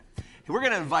We're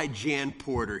going to invite Jan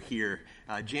Porter here.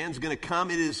 Jan's going to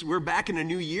come. We're back in a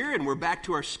new year, and we're back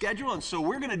to our schedule, and so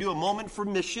we're going to do a moment for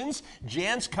missions.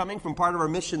 Jan's coming from part of our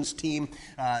missions team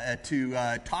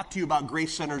to talk to you about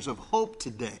Grace Centers of Hope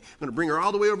today. I'm going to bring her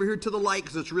all the way over here to the light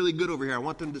because it's really good over here. I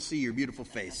want them to see your beautiful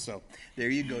face. So there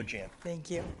you go, Jan.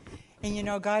 Thank you. And you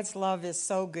know, God's love is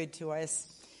so good to us,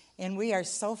 and we are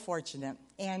so fortunate.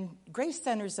 And Grace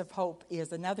Centers of Hope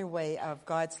is another way of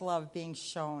God's love being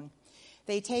shown.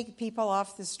 They take people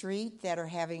off the street that are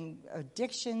having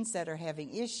addictions, that are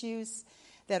having issues,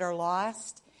 that are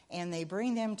lost, and they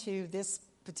bring them to this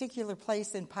particular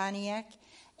place in Pontiac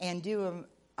and do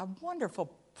a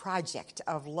wonderful project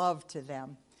of love to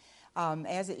them.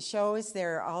 As it shows,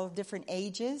 they're all different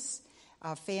ages,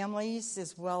 families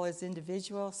as well as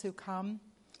individuals who come.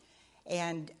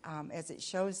 And as it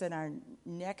shows in our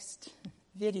next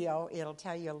video, it'll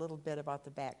tell you a little bit about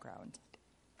the background.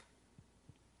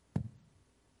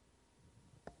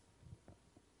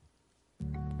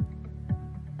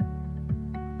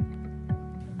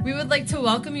 We would like to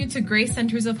welcome you to Grace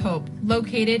Centers of Hope,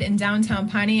 located in downtown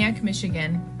Pontiac,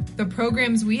 Michigan. The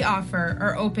programs we offer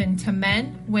are open to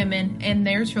men, women, and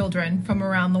their children from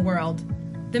around the world.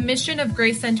 The mission of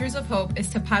Grace Centers of Hope is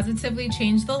to positively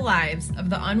change the lives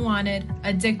of the unwanted,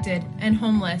 addicted, and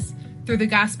homeless through the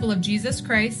gospel of Jesus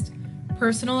Christ,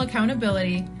 personal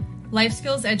accountability, life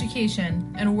skills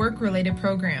education, and work-related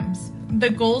programs.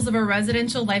 The goals of our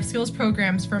residential life skills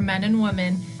programs for men and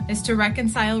women is to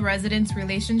reconcile residents'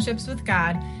 relationships with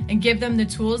God and give them the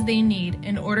tools they need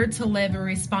in order to live a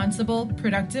responsible,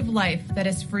 productive life that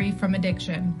is free from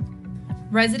addiction.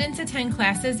 Residents attend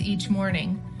classes each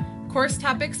morning. Course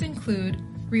topics include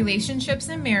relationships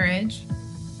and marriage,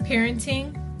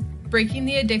 parenting, breaking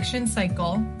the addiction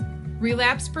cycle,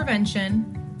 relapse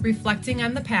prevention, reflecting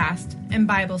on the past, and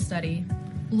Bible study.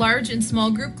 Large and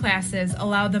small group classes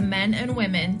allow the men and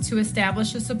women to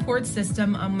establish a support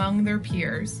system among their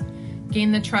peers,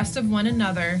 gain the trust of one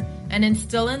another, and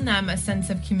instill in them a sense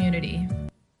of community.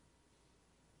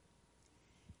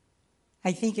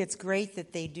 I think it's great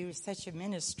that they do such a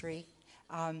ministry.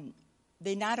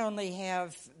 They not only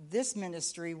have this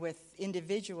ministry with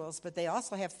individuals, but they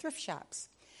also have thrift shops.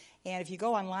 And if you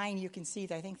go online, you can see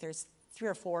that I think there's 3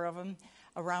 or 4 of them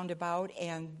around about,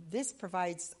 and this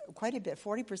provides quite a bit.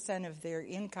 40% of their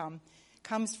income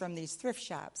comes from these thrift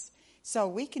shops. So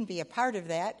we can be a part of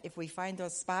that. If we find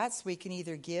those spots, we can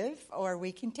either give or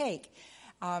we can take.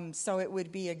 So it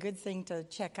would be a good thing to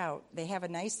check out. They have a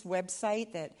nice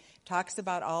website that talks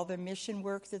about all the mission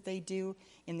work that they do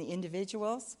in the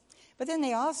individuals. But then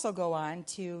they also go on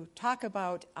to talk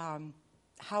about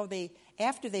how they,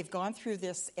 after they've gone through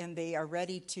this and they are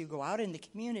ready to go out in the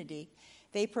community,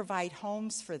 they provide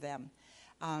homes for them.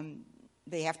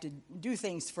 They have to do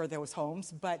things for those homes,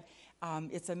 but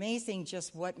it's amazing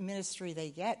just what ministry they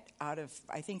get out of,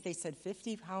 I think they said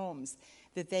 50 homes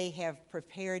that they have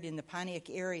prepared in the Pontiac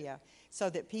area so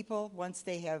that people, once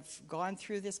they have gone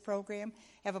through this program,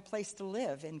 have a place to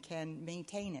live and can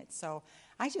maintain it. So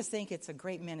I just think it's a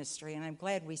great ministry, and I'm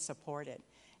glad we support it.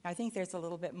 I think there's a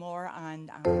little bit more on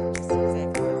just exactly what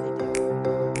they do.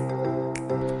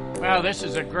 Well, this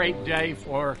is a great day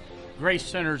for Grace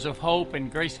Centers of Hope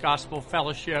and Grace Gospel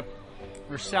Fellowship.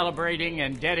 We're celebrating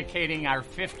and dedicating our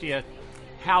 50th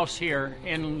house here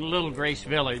in Little Grace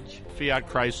Village. Fiat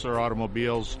Chrysler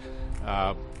Automobiles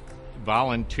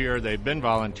they've been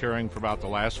volunteering for about the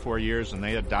last 4 years, and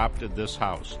they adopted this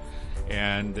house.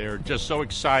 And they're just so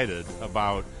excited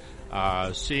about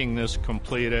seeing this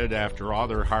completed after all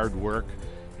their hard work.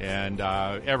 And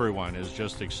everyone is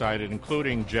just excited,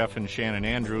 including Jeff and Shannon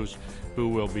Andrews, who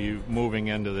will be moving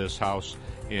into this house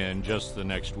in just the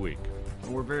next week.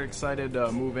 We're very excited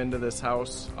to move into this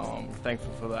house. We're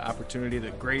thankful for the opportunity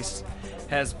that Grace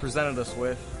has presented us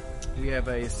with. We have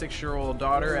a 6-year-old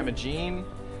daughter, Emma Jean,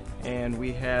 and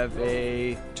we have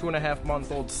a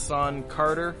 2.5-month-old son,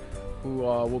 Carter, who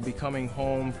will be coming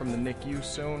home from the NICU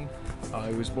soon.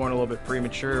 He was born a little bit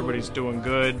premature, but he's doing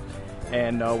good.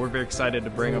 And we're very excited to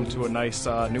bring them to a nice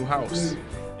new house.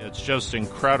 It's just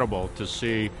incredible to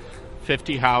see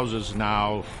 50 houses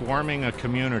now forming a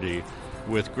community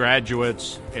with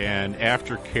graduates and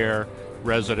aftercare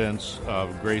residents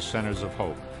of Grace Centers of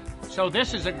Hope. So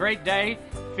this is a great day.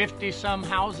 50-some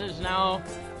houses now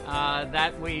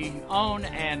that we own,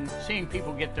 and seeing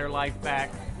people get their life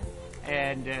back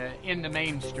and in the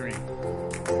mainstream. So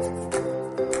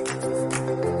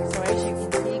as you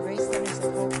can see, Grace Centers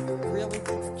of Hope really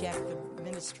project the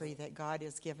ministry that God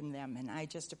has given them, and I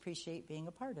just appreciate being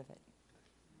a part of it.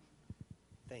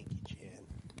 Thank you, Jan.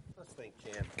 Let's thank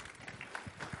Jan.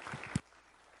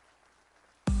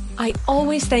 I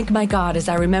always thank my God as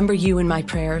I remember you in my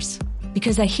prayers,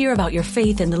 because I hear about your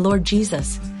faith in the Lord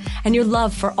Jesus and your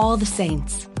love for all the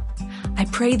saints. I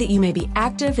pray that you may be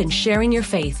active in sharing your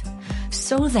faith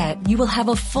so that you will have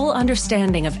a full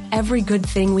understanding of every good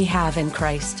thing we have in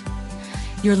Christ.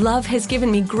 Your love has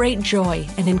given me great joy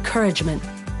and encouragement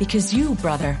because you,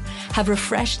 brother, have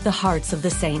refreshed the hearts of the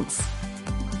saints.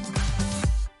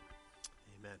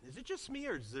 Amen. Is it just me,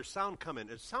 or is there sound coming?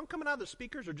 Is sound coming out of the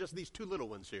speakers, or just these two little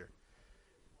ones here?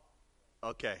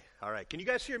 Okay, all right. Can you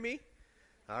guys hear me?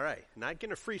 All right. Not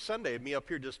getting a free Sunday of me up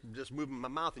here just moving my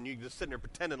mouth and you just sitting there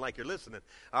pretending like you're listening.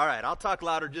 All right, I'll talk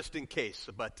louder just in case.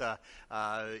 But,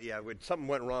 something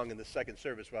went wrong in the second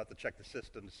service. We'll have to check the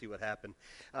system to see what happened.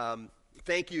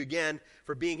 Thank you again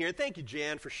for being here. Thank you,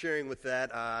 Jan, for sharing with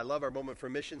that. I love our Moment for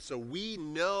Mission. So we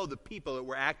know the people that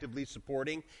we're actively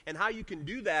supporting and how you can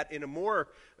do that in a more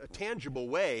tangible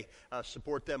way.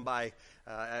 Support them by,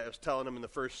 I was telling them in the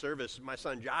first service, my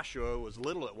son Joshua was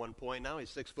little at one point. Now he's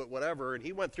 6 foot whatever, and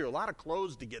he went through a lot of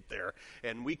clothes to get there.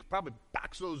 And we could probably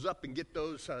box those up and get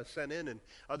those sent in, and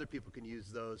other people can use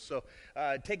those. So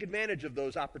take advantage of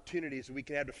those opportunities that we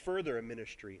can have to further a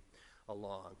ministry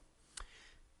along.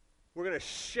 We're going to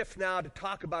shift now to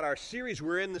talk about our series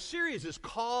we're in. The series is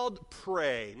called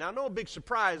Pray. Now, no big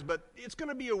surprise, but it's going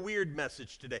to be a weird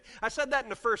message today. I said that in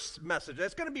the first message.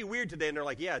 It's going to be weird today, and they're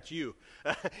like, yeah, it's you.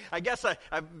 I guess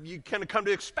you kind of come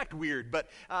to expect weird, but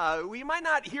we might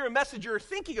not hear a message you're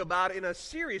thinking about in a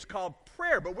series called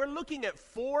Prayer, but we're looking at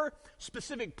 4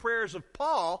 specific prayers of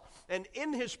Paul, and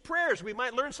in his prayers, we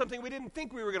might learn something we didn't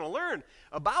think we were going to learn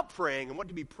about praying and what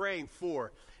to be praying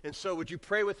for. And so would you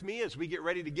pray with me as we get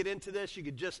ready to get into this? You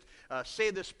could just say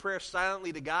this prayer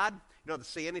silently to God. You don't have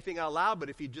to say anything out loud,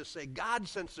 but if you just say, God,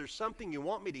 since there's something you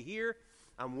want me to hear,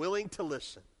 I'm willing to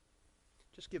listen.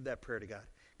 Just give that prayer to God.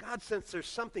 God, since there's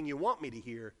something you want me to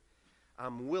hear,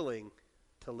 I'm willing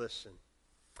to listen.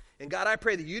 And God, I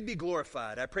pray that you'd be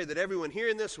glorified. I pray that everyone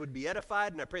hearing this would be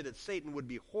edified, and I pray that Satan would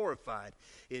be horrified.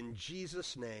 In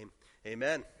Jesus' name,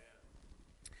 amen.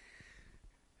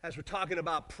 As we're talking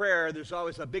about prayer, there's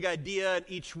always a big idea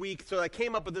each week. So I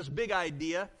came up with this big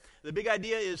idea. The big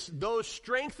idea is those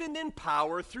strengthened in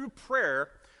power through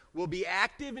prayer will be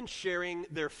active in sharing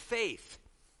their faith.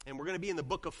 And we're going to be in the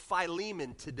book of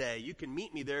Philemon today. You can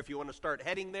meet me there if you want to start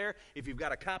heading there, if you've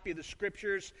got a copy of the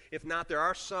scriptures. If not, there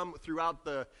are some throughout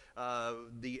the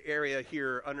area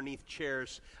here underneath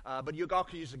chairs. But you all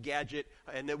can use a gadget,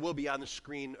 and it will be on the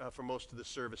screen for most of the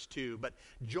service too. But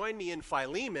join me in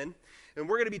Philemon, and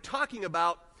we're going to be talking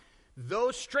about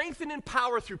those strengthened in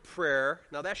power through prayer.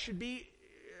 Now that should be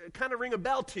kind of ring a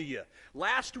bell to you.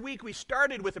 Last week we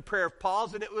started with a prayer of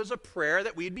Paul's, and it was a prayer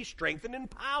that we'd be strengthened in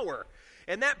power.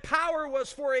 And that power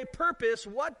was for a purpose.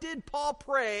 What did Paul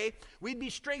pray we'd be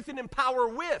strengthened in power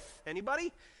with?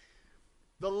 Anybody?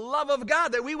 The love of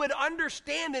God, that we would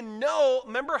understand and know.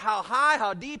 Remember how high,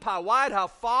 how deep, how wide, how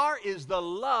far is the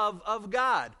love of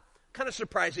God. Kind of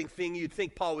surprising thing you'd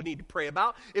think Paul would need to pray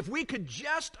about. If we could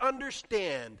just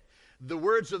understand the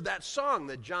words of that song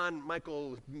that John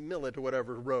Michael Millet or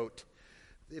whatever wrote.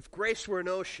 If grace were an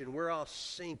ocean, we're all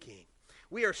sinking.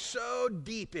 We are so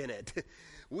deep in it.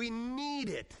 We need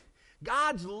it.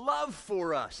 God's love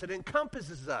for us, it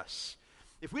encompasses us.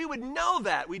 If we would know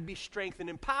that, we'd be strengthened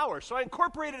in power. So I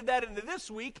incorporated that into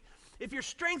this week. If you're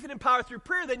strengthened in power through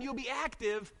prayer, then you'll be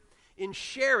active in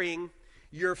sharing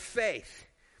your faith.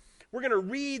 We're going to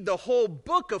read the whole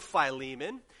book of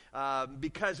Philemon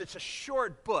because it's a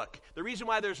short book. The reason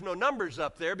why there's no numbers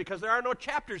up there, because there are no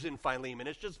chapters in Philemon.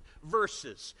 It's just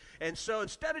verses. And so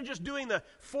instead of just doing the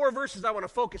 4 verses I want to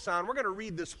focus on, we're going to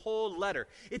read this whole letter.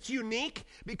 It's unique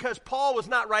because Paul was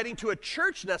not writing to a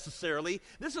church necessarily.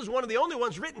 This is one of the only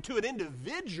ones written to an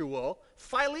individual,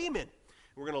 Philemon.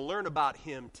 We're going to learn about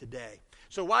him today.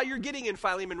 So while you're getting in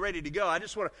Philemon ready to go,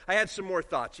 I had some more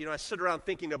thoughts. I sit around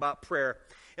thinking about prayer.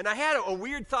 And I had a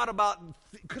weird thought about,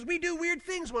 because we do weird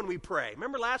things when we pray.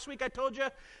 Remember last week I told you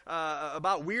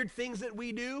about weird things that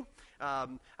we do? I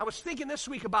was thinking this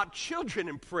week about children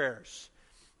and prayers.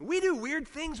 We do weird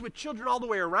things with children all the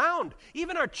way around.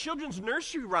 Even our children's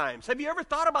nursery rhymes. Have you ever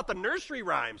thought about the nursery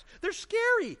rhymes? They're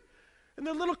scary. And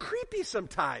they're a little creepy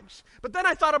sometimes. But then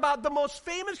I thought about the most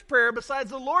famous prayer besides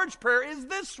the Lord's Prayer is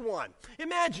this one.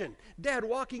 Imagine Dad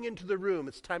walking into the room.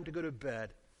 It's time to go to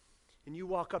bed. And you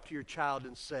walk up to your child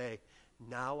and say,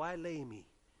 now I lay me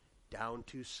down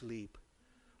to sleep.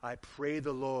 I pray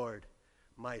the Lord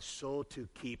my soul to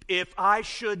keep. If I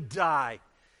should die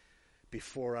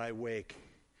before I wake,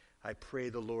 I pray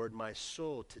the Lord my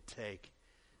soul to take.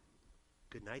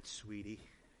 Good night, sweetie.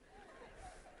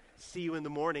 See you in the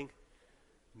morning.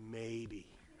 Maybe.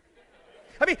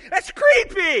 I mean, that's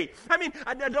creepy. I mean,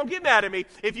 don't get mad at me.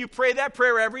 If you pray that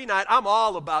prayer every night, I'm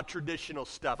all about traditional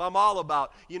stuff. I'm all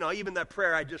about, even that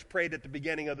prayer I just prayed at the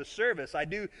beginning of the service. I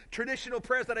do traditional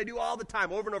prayers that I do all the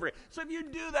time, over and over again. So if you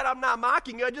do that, I'm not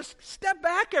mocking you. I just step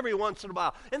back every once in a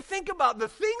while and think about the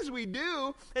things we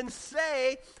do and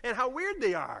say and how weird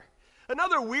they are.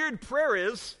 Another weird prayer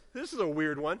is, this is a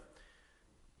weird one,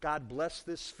 God bless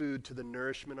this food to the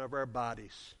nourishment of our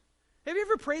bodies. Have you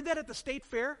ever prayed that at the state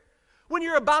fair? When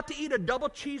you're about to eat a double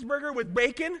cheeseburger with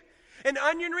bacon and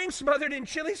onion rings smothered in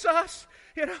chili sauce,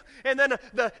 and then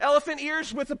the elephant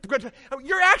ears with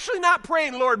you're actually not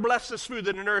praying, Lord, bless this food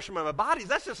to the nourishment of my bodies.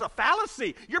 That's just a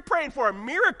fallacy. You're praying for a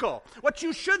miracle. What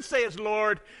you should say is,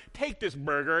 Lord, take this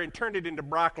burger and turn it into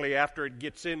broccoli after it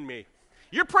gets in me.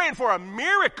 You're praying for a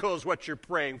miracle is what you're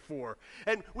praying for.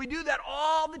 And we do that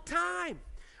all the time.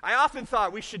 I often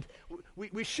thought we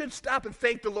should stop and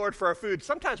thank the Lord for our food.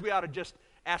 Sometimes we ought to just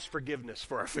ask forgiveness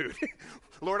for our food.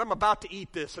 Lord, I'm about to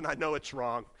eat this and I know it's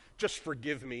wrong. Just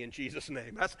forgive me in Jesus'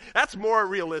 name. That's more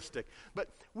realistic. But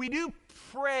we do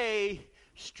pray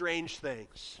strange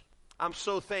things. I'm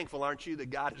so thankful, aren't you, that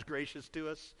God is gracious to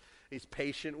us? He's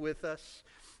patient with us.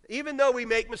 Even though we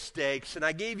make mistakes, and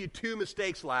I gave you 2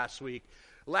 mistakes last week.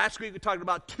 Last week we talked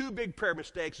about 2 big prayer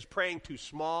mistakes, is praying too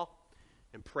small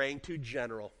and praying too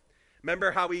general.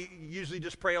 Remember how we usually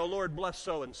just pray, oh, Lord, bless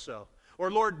so-and-so. Or,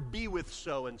 Lord, be with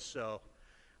so-and-so.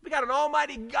 We got an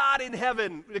almighty God in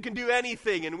heaven that can do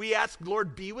anything. And we ask,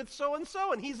 Lord, be with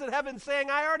so-and-so. And he's in heaven saying,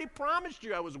 I already promised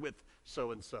you I was with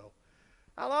so-and-so.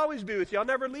 I'll always be with you. I'll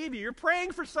never leave you. You're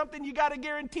praying for something you got a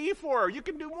guarantee for. You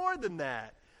can do more than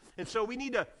that. And so we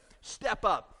need to step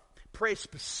up, pray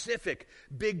specific,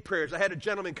 big prayers. I had a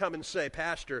gentleman come and say,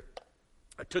 Pastor,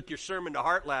 I took your sermon to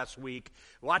heart last week.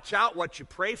 Watch out what you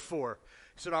pray for.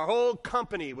 He said, our whole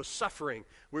company was suffering.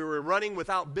 We were running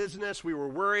without business. We were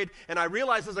worried. And I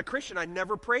realized as a Christian, I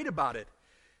never prayed about it.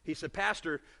 He said,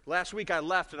 Pastor, last week I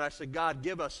left and I said, God,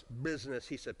 give us business.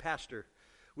 He said, Pastor,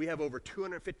 we have over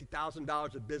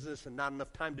 $250,000 of business and not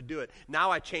enough time to do it.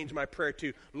 Now I changed my prayer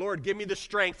to, Lord, give me the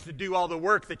strength to do all the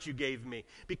work that you gave me.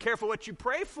 Be careful what you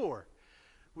pray for.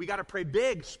 We got to pray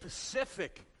big,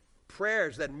 specific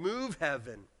prayers that move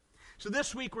heaven. So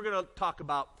this week we're going to talk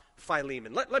about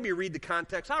Philemon. Let me read the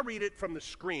context. I'll read it from the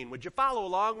screen. Would you follow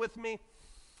along with me?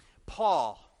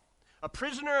 Paul, a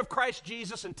prisoner of Christ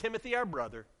Jesus, and Timothy, our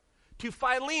brother, to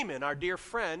Philemon, our dear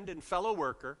friend and fellow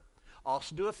worker,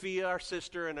 also to Aphia, our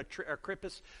sister, and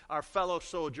Archippus, our fellow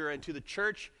soldier, and to the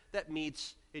church that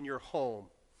meets in your home.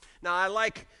 Now,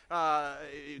 I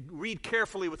read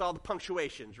carefully with all the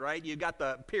punctuations, right? You got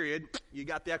the period, you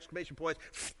got the exclamation points,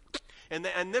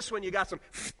 and this one you got some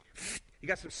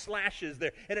slashes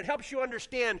there, and it helps you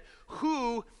understand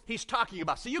who he's talking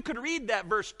about. So you could read that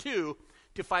verse 2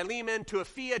 to Philemon, to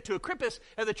Aphia, to Archippus,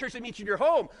 and the church that meets in your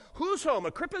home. Whose home?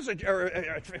 Archippus or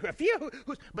Aphia?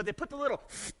 But they put the little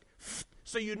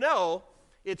so you know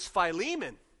it's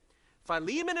Philemon.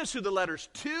 Philemon is who the letters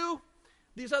to.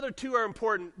 These other 2 are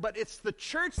important, but it's the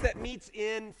church that meets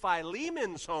in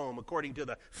Philemon's home, according to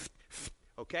the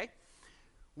okay?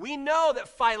 We know that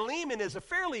Philemon is a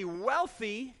fairly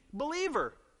wealthy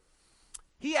believer.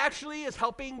 He actually is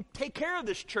helping take care of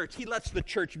this church. He lets the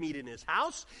church meet in his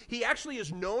house. He actually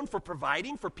is known for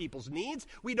providing for people's needs.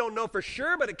 We don't know for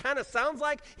sure, but it kind of sounds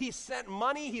like he sent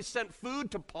money, he sent food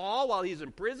to Paul while he's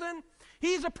in prison.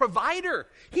 He's a provider.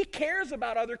 He cares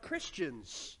about other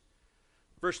Christians.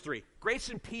 Verse 3, grace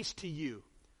and peace to you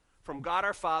from God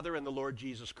our Father and the Lord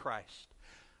Jesus Christ.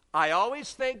 I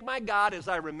always thank my God as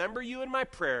I remember you in my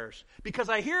prayers, because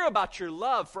I hear about your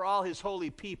love for all his holy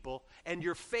people and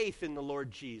your faith in the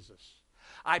Lord Jesus.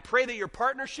 I pray that your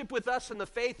partnership with us in the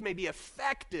faith may be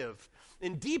effective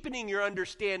in deepening your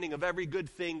understanding of every good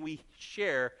thing we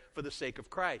share for the sake of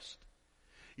Christ.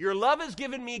 Your love has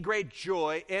given me great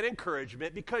joy and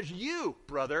encouragement because you,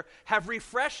 brother, have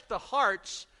refreshed the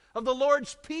hearts of the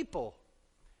Lord's people.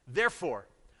 Therefore,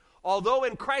 although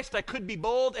in Christ I could be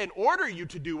bold and order you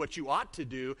to do what you ought to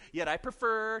do, yet I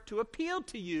prefer to appeal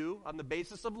to you on the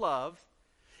basis of love.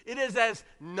 It is as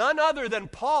none other than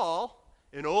Paul,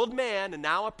 an old man and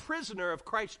now a prisoner of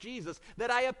Christ Jesus,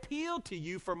 that I appeal to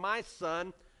you for my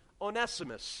son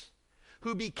Onesimus,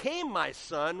 who became my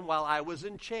son while I was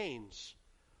in chains.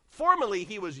 Formerly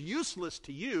he was useless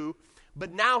to you,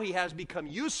 but now he has become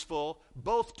useful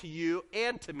both to you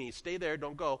and to me. Stay there.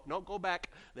 Don't go. No, go back.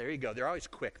 There you go. They're always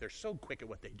quick. They're so quick at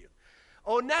what they do.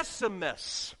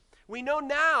 Onesimus. We know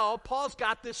now Paul's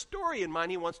got this story in mind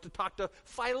he wants to talk to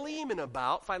Philemon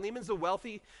about. Philemon's a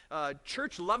wealthy,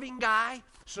 church-loving guy,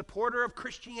 supporter of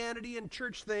Christianity and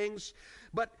church things.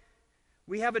 But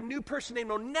we have a new person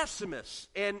named Onesimus.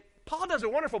 And Paul does a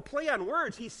wonderful play on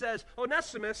words. He says,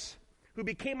 Onesimus, who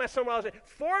became my son while I was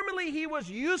formerly he was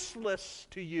useless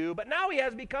to you, but now he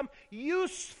has become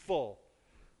useful,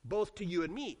 both to you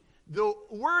and me. The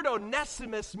word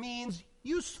Onesimus means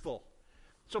useful.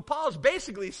 So Paul's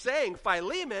basically saying,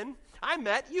 Philemon, I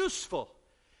met useful.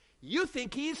 You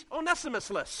think he's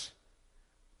Onesimusless,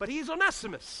 but he's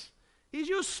Onesimus. He's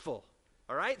useful.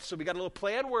 All right, so we got a little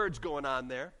play on words going on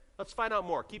there. Let's find out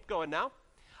more. Keep going now.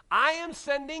 I am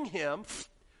sending him,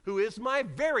 who is my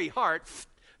very heart,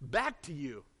 back to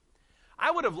you.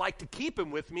 I would have liked to keep him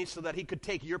with me so that he could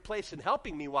take your place in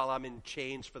helping me while I'm in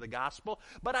chains for the gospel,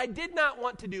 but I did not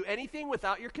want to do anything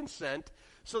without your consent,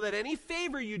 so that any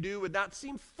favor you do would not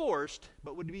seem forced,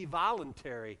 but would be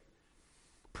voluntary.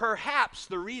 Perhaps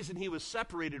the reason he was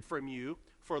separated from you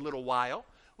for a little while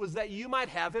was that you might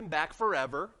have him back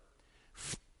forever,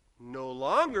 no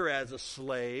longer as a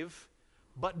slave,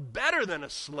 but better than a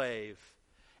slave,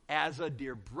 as a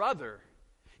dear brother.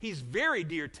 He's very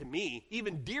dear to me,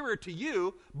 even dearer to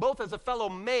you, both as a fellow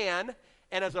man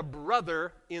and as a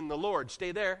brother in the Lord.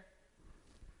 Stay there.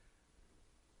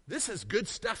 This is good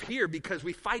stuff here because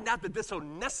we find out that this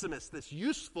Onesimus, this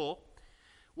useful,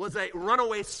 was a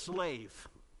runaway slave.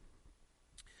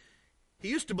 He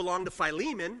used to belong to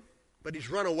Philemon, but he's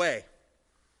run away.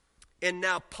 And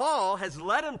now Paul has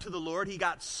led him to the Lord. He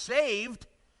got saved,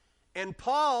 and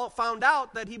Paul found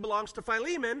out that he belongs to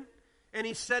Philemon, and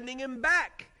he's sending him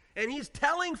back. And he's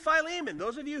telling Philemon,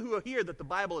 those of you who hear that the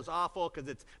Bible is awful because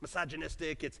it's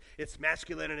misogynistic, it's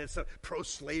masculine, and it's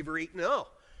pro-slavery. No.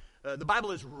 The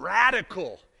Bible is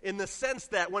radical in the sense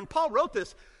that when Paul wrote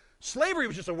this, slavery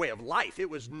was just a way of life. It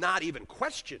was not even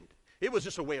questioned. It was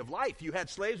just a way of life. You had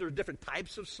slaves. There were different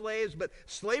types of slaves, but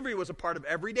slavery was a part of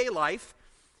everyday life.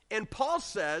 And Paul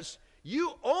says,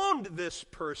 you owned this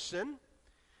person,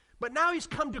 but now he's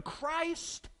come to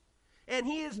Christ, and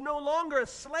he is no longer a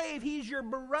slave. He's your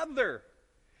brother.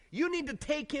 You need to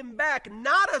take him back,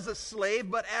 not as a slave,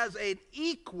 but as an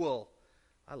equal.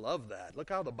 I love that. Look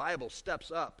how the Bible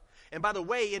steps up. And by the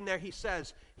way, in there he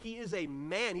says, he is a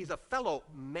man. He's a fellow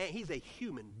man. He's a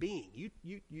human being.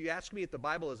 You ask me if the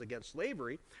Bible is against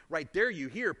slavery. Right there you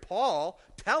hear Paul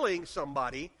telling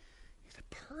somebody, he's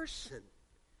a person.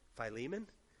 Philemon.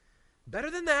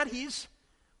 Better than that, he's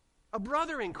a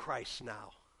brother in Christ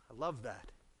now. I love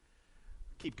that.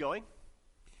 Keep going.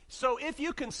 So if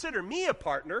you consider me a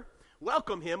partner,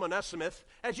 welcome him, Onesimus,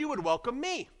 as you would welcome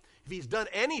me. If he's done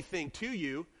anything to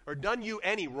you, or done you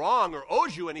any wrong, or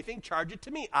owes you anything, charge it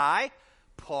to me. I,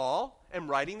 Paul, am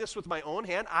writing this with my own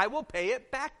hand. I will pay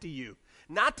it back to you.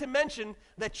 Not to mention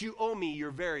that you owe me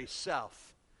your very self.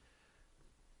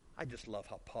 I just love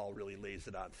how Paul really lays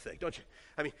it on thick, don't you?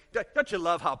 I mean, don't you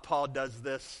love how Paul does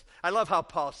this? I love how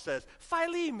Paul says,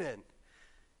 Philemon,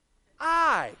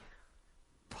 I,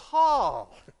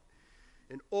 Paul,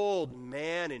 an old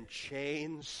man in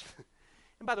chains.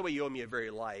 And by the way, you owe me a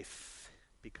very life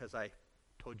because I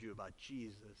told you about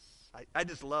Jesus. I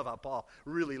just love how Paul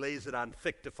really lays it on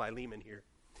thick to Philemon here.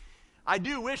 I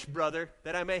do wish, brother,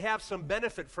 that I may have some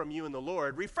benefit from you in the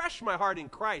Lord. Refresh my heart in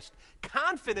Christ.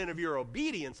 Confident of your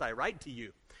obedience, I write to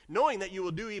you, knowing that you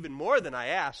will do even more than I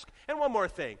ask. And one more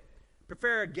thing.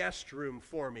 Prepare a guest room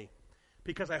for me,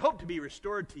 because I hope to be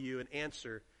restored to you in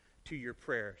answer to your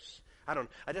prayers.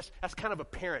 That's kind of a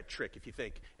parent trick, if you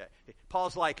think.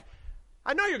 Paul's like,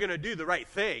 I know you're going to do the right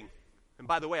thing. And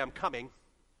by the way, I'm coming.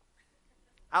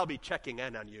 I'll be checking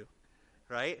in on you,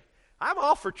 right? I'm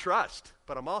all for trust,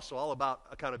 but I'm also all about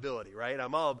accountability, right?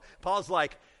 Paul's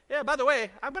like, yeah, by the way,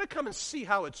 I'm going to come and see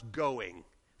how it's going.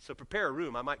 So prepare a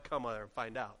room. I might come there and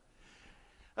find out.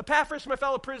 Epaphras, my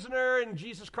fellow prisoner in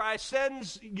Jesus Christ,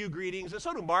 sends you greetings, and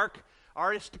so do Mark,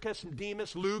 Aristarchus, and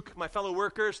Demas, Luke, my fellow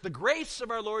workers. The grace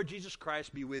of our Lord Jesus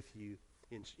Christ be with you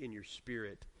in your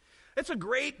spirit. It's a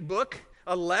great book,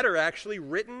 a letter actually,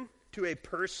 written to a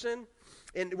person.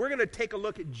 And we're going to take a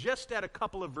look at a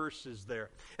couple of verses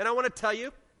there. And I want to tell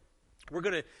you, we're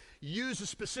going to use a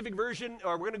specific version,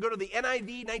 or we're going to go to the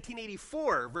NIV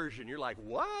 1984 version. You're like,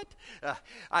 what?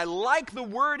 I like the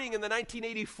wording in the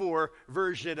 1984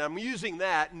 version. I'm using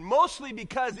that mostly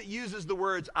because it uses the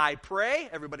words I pray.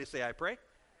 Everybody say I pray.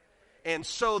 And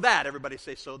so that. Everybody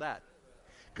say so that.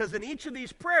 Because in each of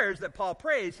these prayers that Paul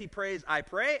prays, he prays, I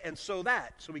pray, and so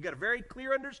that. So we got a very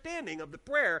clear understanding of the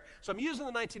prayer. So I'm using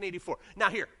the 1984. Now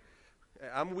here,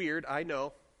 I'm weird, I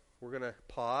know. We're going to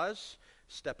pause,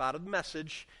 step out of the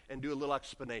message, and do a little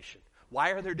explanation. Why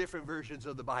are there different versions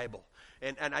of the Bible?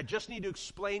 And I just need to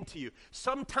explain to you.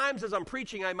 Sometimes as I'm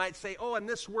preaching, I might say, and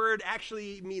this word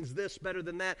actually means this better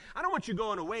than that. I don't want you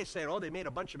going away saying, they made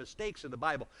a bunch of mistakes in the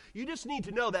Bible. You just need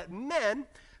to know that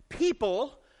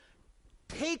people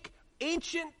take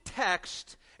ancient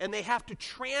texts and they have to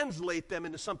translate them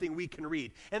into something we can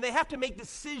read. And they have to make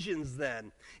decisions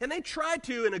then. And they try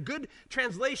to, in a good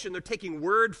translation, they're taking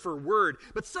word for word.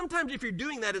 But sometimes if you're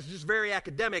doing that, it's just very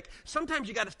academic. Sometimes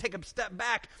you got to take a step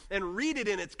back and read it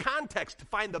in its context to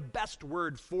find the best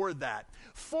word for that.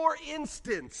 For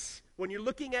instance, when you're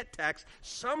looking at text,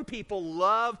 some people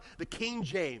love the King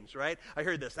James, right? I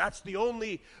heard this. That's the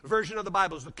only version of the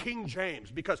Bible is the King James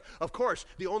because, of course,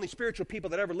 the only spiritual people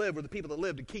that ever lived were the people that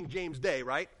lived in King James' day,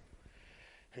 right?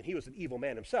 And he was an evil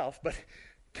man himself, but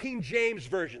King James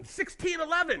Version,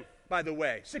 1611, by the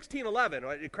way,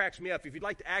 1611. It cracks me up. If you'd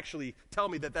like to actually tell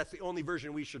me that that's the only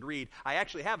version we should read, I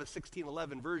actually have a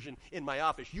 1611 version in my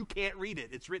office. You can't read it.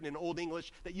 It's written in Old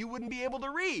English that you wouldn't be able to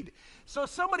read. So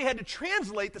somebody had to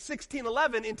translate the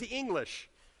 1611 into English.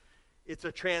 It's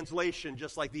a translation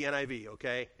just like the NIV,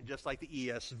 okay? And just like the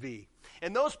ESV.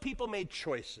 And those people made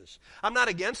choices. I'm not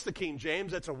against the King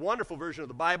James. It's a wonderful version of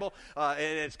the Bible, and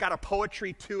it's got a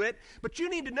poetry to it. But you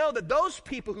need to know that those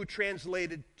people who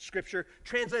translated Scripture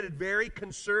translated very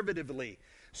conservatively.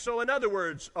 So in other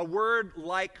words, a word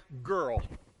like girl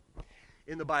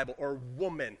in the Bible, or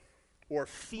woman, or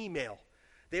female,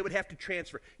 they would have to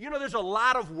transfer. You know, there's a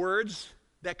lot of words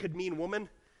that could mean woman.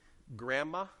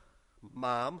 Grandma,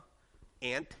 mom,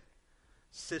 aunt,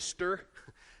 sister,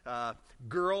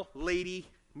 girl, lady,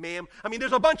 ma'am. I mean,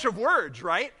 there's a bunch of words,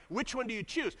 right? Which one do you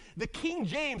choose? The King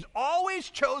James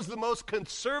always chose the most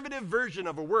conservative version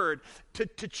of a word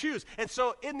to choose. And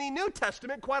so in the New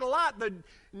Testament, quite a lot, the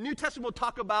New Testament will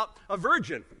talk about a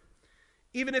virgin,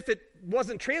 even if it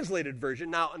wasn't translated virgin.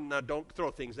 Now, don't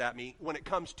throw things at me. When it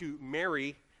comes to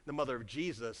Mary, the mother of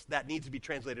Jesus, that needs to be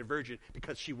translated virgin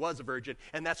because she was a virgin,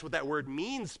 and that's what that word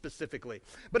means specifically.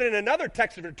 But in another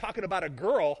text, if you're talking about a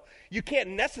girl, you can't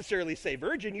necessarily say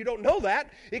virgin. You don't know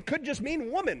that. It could just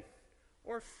mean woman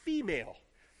or female.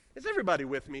 Is everybody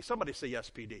with me? Somebody say yes,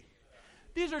 PD.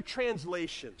 These are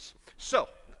translations. So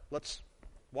let's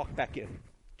walk back in.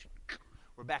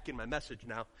 We're back in my message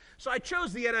now. So I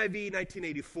chose the NIV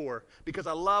 1984 because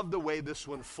I love the way this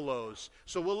one flows.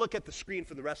 So we'll look at the screen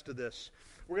for the rest of this.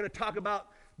 We're going to talk about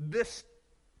this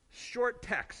short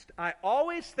text. I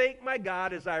always thank my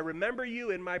God as I remember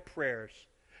you in my prayers,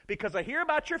 because I hear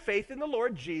about your faith in the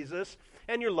Lord Jesus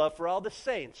and your love for all the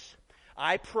saints.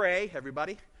 I pray,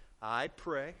 everybody, I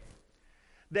pray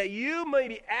that you may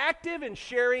be active in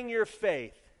sharing your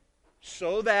faith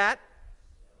so that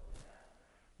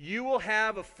you will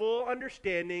have a full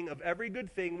understanding of every good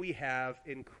thing we have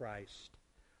in Christ.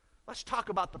 Let's talk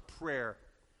about the prayer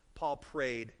Paul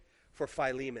prayed for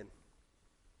Philemon.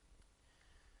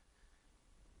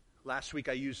 Last week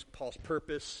I used Paul's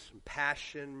purpose and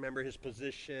passion, remember his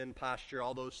position, posture,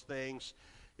 all those things.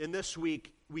 In this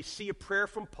week, we see a prayer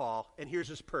from Paul, and here's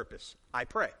his purpose. I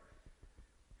pray,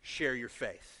 share your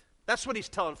faith. That's what he's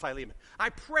telling Philemon. I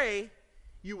pray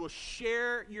you will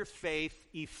share your faith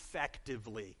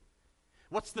effectively.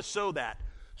 What's the so that?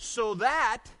 So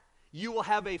that you will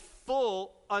have a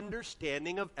full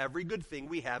understanding of every good thing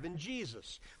we have in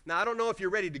Jesus. Now, I don't know if you're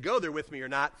ready to go there with me or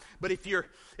not, but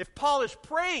if Paul is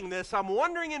praying this, I'm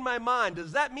wondering in my mind,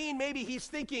 does that mean maybe he's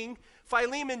thinking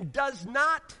Philemon does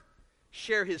not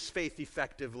share his faith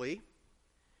effectively?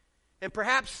 And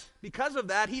perhaps because of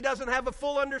that, he doesn't have a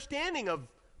full understanding of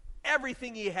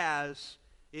everything he has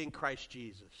in Christ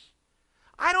Jesus.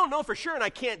 I don't know for sure, and I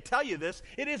can't tell you this.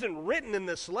 It isn't written in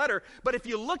this letter, but if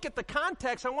you look at the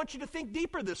context, I want you to think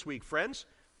deeper this week, friends.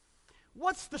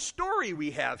 What's the story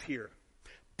we have here?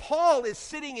 Paul is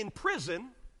sitting in prison,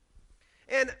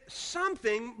 and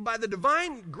something, by the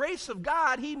divine grace of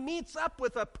God, he meets up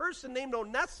with a person named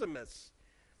Onesimus.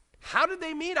 How did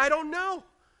they meet? I don't know.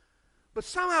 But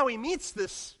somehow he meets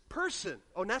this person,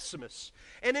 Onesimus.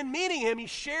 And in meeting him, he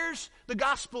shares the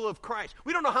gospel of Christ.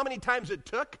 We don't know how many times it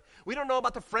took. We don't know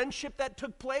about the friendship that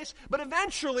took place. But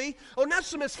eventually,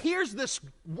 Onesimus hears this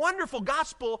wonderful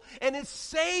gospel and is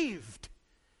saved.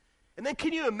 And then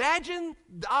can you imagine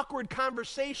the awkward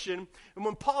conversation and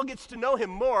when Paul gets to know him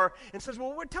more and says,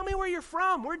 well, tell me where you're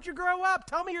from. Where'd you grow up?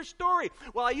 Tell me your story.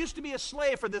 Well, I used to be a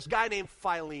slave for this guy named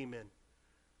Philemon.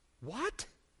 What?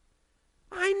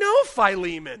 I know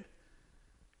Philemon.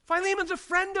 Philemon's a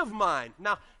friend of mine.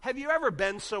 Now, have you ever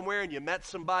been somewhere and you met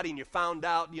somebody and you found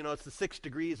out, it's the 6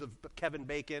 degrees of Kevin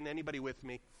Bacon? Anybody with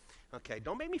me? Okay,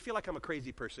 don't make me feel like I'm a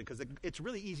crazy person because it's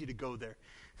really easy to go there.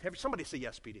 Have somebody say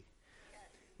yes, PD.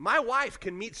 My wife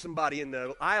can meet somebody in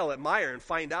the aisle at Meijer and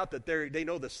find out that they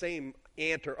know the same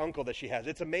aunt or uncle that she has.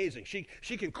 It's amazing.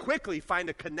 She can quickly find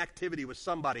a connectivity with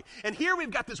somebody. And here we've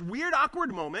got this weird,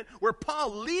 awkward moment where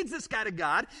Paul leads this guy to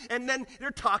God, and then they're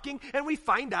talking, and we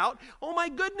find out, oh my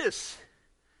goodness,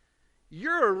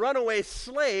 You're a runaway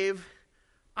slave.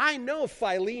 I know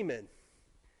Philemon.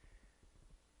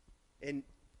 And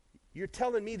you're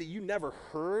telling me that you never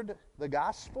heard the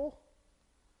gospel,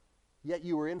 yet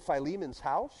you were in Philemon's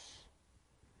house?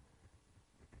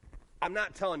 I'm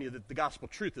not telling you that the gospel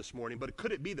truth this morning, but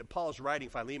could it be that Paul's writing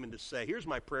Philemon to say, here's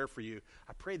my prayer for you.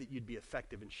 I pray that you'd be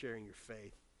effective in sharing your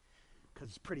faith, because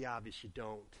it's pretty obvious you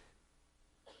don't.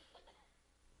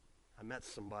 I met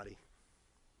somebody,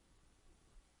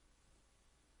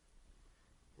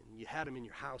 and you had him in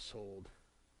your household.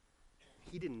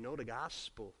 He didn't know the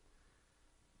gospel.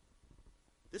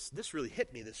 This really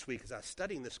hit me this week as I was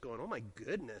studying this, going, oh my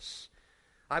goodness.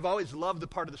 I've always loved the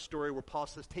part of the story where Paul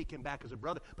says, take him back as a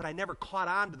brother, but I never caught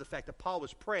on to the fact that Paul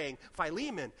was praying,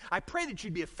 Philemon, I pray that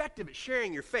you'd be effective at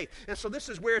sharing your faith. And so this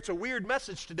is where it's a weird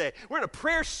message today. We're in a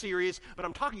prayer series, but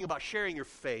I'm talking about sharing your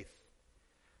faith.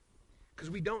 Because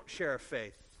we don't share our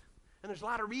faith. And there's a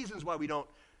lot of reasons why we don't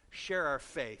share our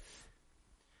faith.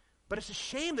 But it's a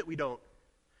shame that we don't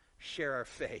share our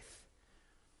faith.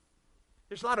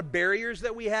 There's a lot of barriers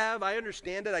that we have. I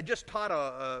understand it. I just taught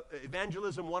a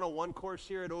Evangelism 101 course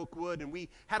here at Oakwood, and we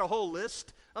had a whole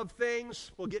list of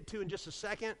things we'll get to in just a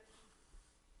second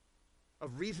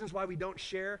of reasons why we don't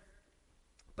share.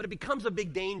 But it becomes a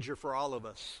big danger for all of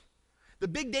us. The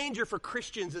big danger for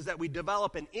Christians is that we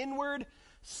develop an inward,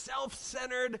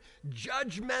 self-centered,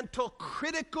 judgmental,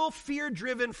 critical,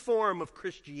 fear-driven form of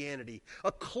Christianity.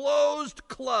 A closed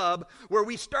club where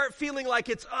we start feeling like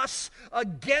it's us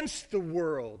against the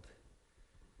world.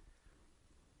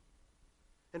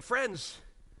 And friends,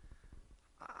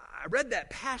 I read that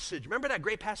passage. Remember that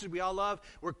great passage we all love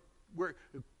where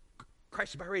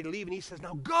Christ is about ready to leave and he says,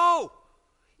 now go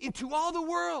into all the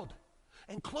world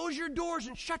and close your doors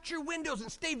and shut your windows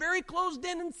and stay very closed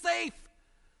in and safe.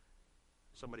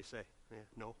 Somebody say, yeah,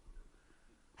 no.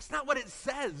 That's not what it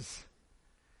says.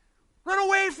 Run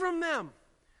away from them.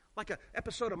 Like an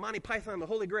episode of Monty Python and the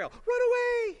Holy Grail. Run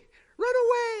away! Run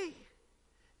away!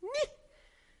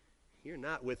 You're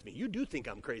not with me. You do think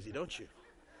I'm crazy, don't you?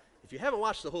 If you haven't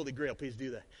watched the Holy Grail, please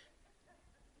do that.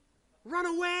 Run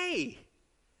away!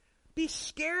 Be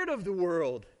scared of the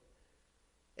world.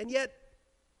 And yet,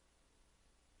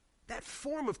 that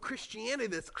form of Christianity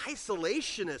that's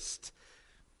isolationist,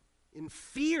 in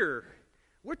fear,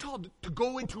 we're told to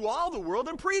go into all the world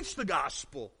and preach the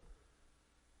gospel.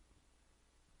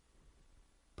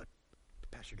 But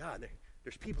Pastor God,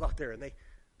 there's people out there and they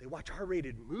watch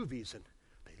R-rated movies and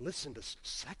they listen to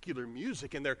secular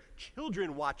music and their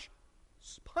children watch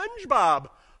SpongeBob.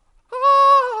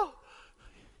 Oh!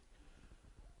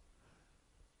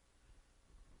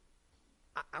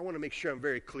 I want to make sure I'm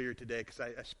very clear today because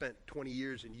I spent 20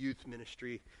 years in youth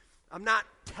ministry. I'm not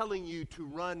telling you to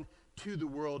run to the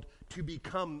world to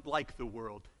become like the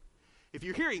world. If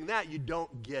you're hearing that, you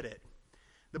don't get it.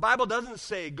 The Bible doesn't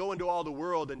say go into all the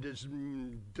world and just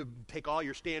to take all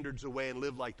your standards away and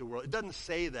live like the world. It doesn't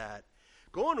say that.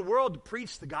 Go in the world to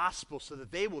preach the gospel so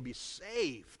that they will be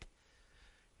saved.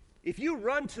 If you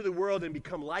run to the world and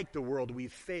become like the world,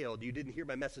 we've failed. You didn't hear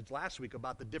my message last week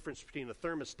about the difference between a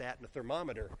thermostat and a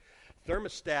thermometer.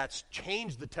 Thermostats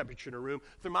change the temperature in a room.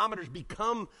 Thermometers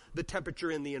become the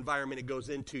temperature in the environment it goes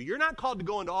into. You're not called to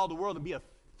go into all the world and be a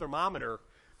thermometer.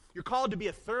 You're called to be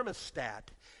a thermostat.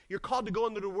 You're called to go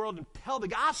into the world and tell the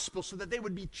gospel so that they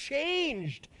would be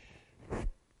changed.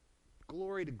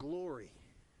 Glory to glory.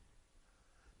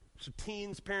 So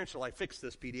teens, parents are like, fix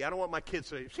this, PD. I don't want my kids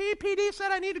to say, see, PD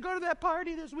said I need to go to that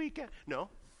party this weekend. No.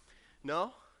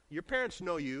 Your parents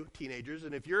know you, teenagers,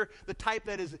 and if you're the type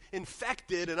that is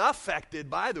infected and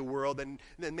affected by the world,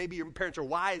 then maybe your parents are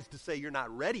wise to say you're not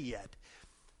ready yet.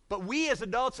 But we as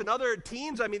adults and other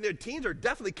teens, their teens are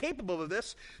definitely capable of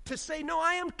this, to say, no,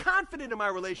 I am confident in my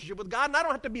relationship with God, and I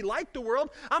don't have to be like the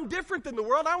world. I'm different than the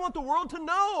world. I want the world to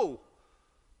know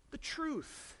the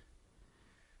truth.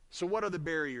 So what are the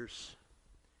barriers?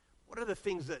 What are the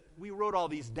things that we wrote all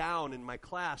these down in my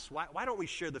class? Why don't we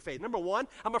share the faith? Number one,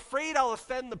 I'm afraid I'll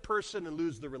offend the person and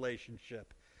lose the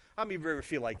relationship. How many of you ever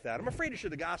feel like that? I'm afraid to share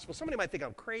the gospel. Somebody might think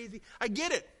I'm crazy. I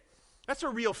get it. That's a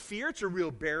real fear. It's a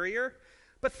real barrier.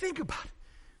 But think about it.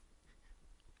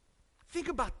 Think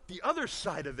about the other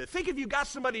side of it. Think if you got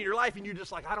somebody in your life and you're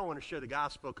just like, I don't want to share the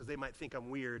gospel because they might think I'm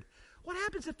weird. What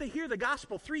happens if they hear the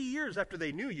gospel 3 years after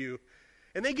they knew you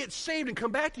and they get saved and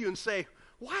come back to you and say,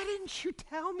 why didn't you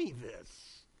tell me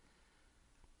this?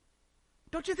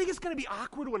 Don't you think it's going to be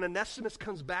awkward when Onesimus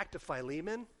comes back to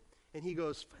Philemon and he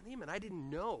goes, Philemon, I didn't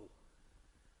know.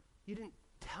 You didn't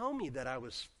tell me that I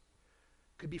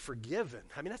could be forgiven.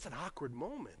 That's an awkward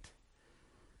moment.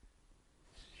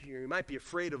 You might be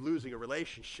afraid of losing a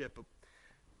relationship, but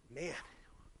man.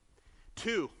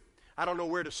 2, I don't know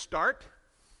where to start.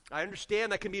 I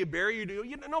understand that can be a barrier.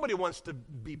 Nobody wants to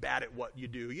be bad at what you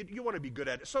do. You want to be good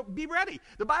at it. So be ready.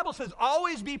 The Bible says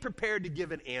always be prepared to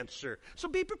give an answer. So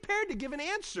be prepared to give an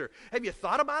answer. Have you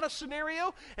thought about a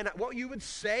scenario and what you would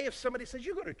say if somebody says,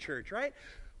 you go to church, right?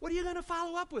 What are you going to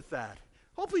follow up with that?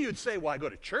 Hopefully you'd say, well, I go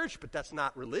to church, but that's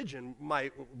not religion. My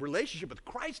relationship with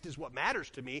Christ is what matters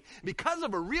to me. Because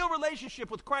of a real relationship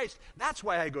with Christ, that's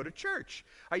why I go to church.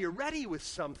 Are you ready with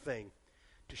something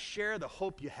to share the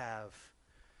hope you have?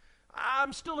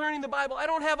 I'm still learning the Bible. I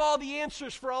don't have all the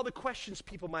answers for all the questions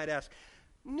people might ask.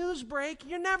 News break,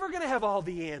 you're never going to have all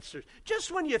the answers. Just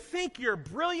when you think you're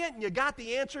brilliant and you got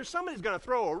the answer, somebody's going to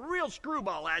throw a real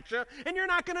screwball at you, and you're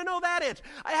not going to know that answer.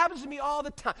 It happens to me all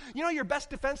the time. You know your best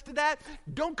defense to that?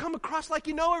 Don't come across like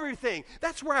you know everything.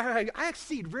 That's where I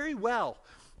exceed very well.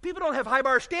 People don't have high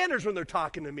bar standards when they're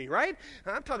talking to me, right?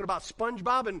 I'm talking about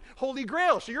SpongeBob and Holy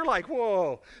Grail, so you're like,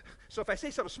 whoa. So if I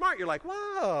say something smart, you're like,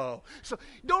 whoa. So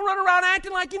don't run around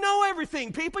acting like you know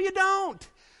everything, people. You don't.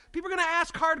 People are going to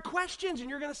ask hard questions, and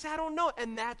you're going to say, I don't know,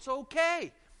 and that's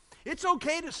okay. It's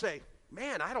okay to say,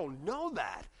 man, I don't know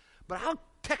that, but I'll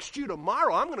text you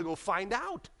tomorrow. I'm going to go find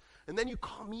out. And then you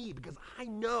call me because I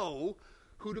know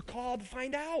who to call to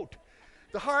find out.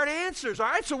 The hard answers, all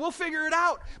right? So we'll figure it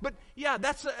out. But, yeah,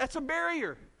 that's a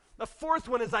barrier. The fourth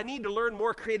one is I need to learn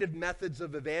more creative methods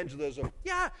of evangelism.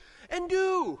 Yeah, and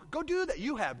go do that.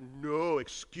 You have no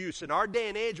excuse. In our day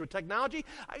and age with technology,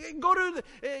 go to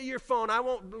your phone. I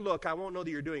won't know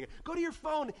that you're doing it. Go to your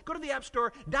phone, go to the App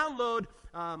Store, download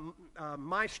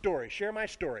My Story, Share My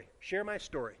Story.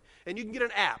 And you can get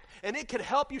an app, and it can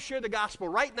help you share the gospel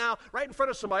right now, right in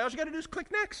front of somebody. All you got to do is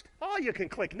click next. Oh, you can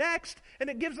click next, and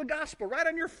it gives the gospel right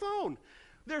on your phone.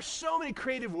 There's so many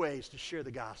creative ways to share the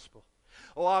gospel.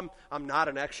 Oh, I'm not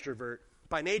an extrovert.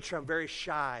 By nature, I'm very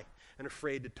shy and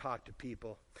afraid to talk to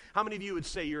people. How many of you would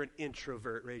say you're an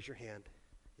introvert? Raise your hand.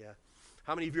 Yeah.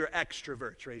 How many of you are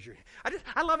extroverts? Raise your hand.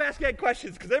 I love asking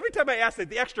questions because every time I ask it,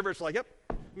 the extroverts are like, yep,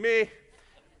 me.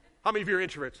 How many of you are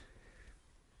introverts?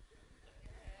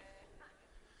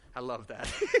 I love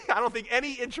that. I don't think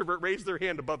any introvert raised their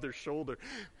hand above their shoulder.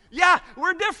 Yeah,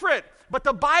 we're different. But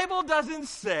the Bible doesn't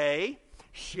say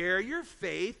share your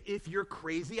faith if you're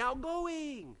crazy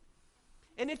outgoing.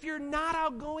 And if you're not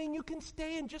outgoing, you can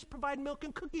stay and just provide milk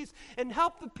and cookies and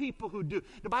help the people who do.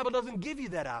 The Bible doesn't give you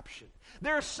that option.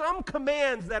 There are some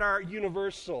commands that are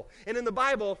universal. And in the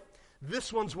Bible,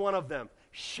 this one's one of them.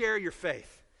 Share your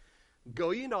faith.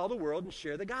 Go ye into all the world and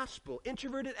share the gospel.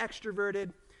 Introverted,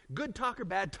 extroverted, good talker,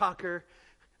 bad talker.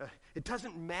 It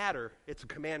doesn't matter. It's a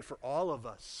command for all of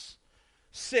us.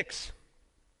 6,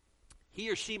 he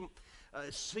or she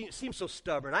seems so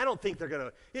stubborn. I don't think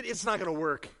it's not going to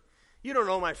work. You don't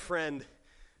know my friend.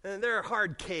 And they're a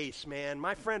hard case, man.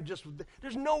 My friend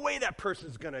there's no way that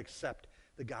person's going to accept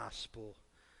the gospel.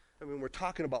 I mean, we're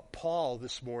talking about Paul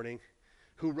this morning,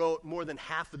 who wrote more than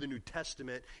half of the New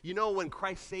Testament. You know, when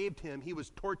Christ saved him, he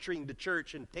was torturing the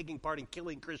church and taking part in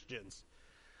killing Christians.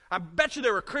 I bet you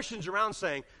there were Christians around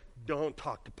saying, don't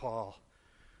talk to Paul.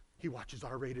 He watches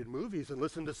R-rated movies and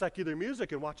listens to secular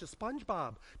music and watches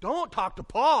SpongeBob. Don't talk to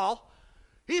Paul.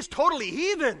 He's totally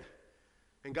heathen.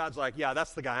 And God's like, yeah,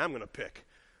 that's the guy I'm going to pick.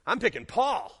 I'm picking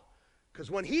Paul.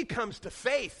 Because when he comes to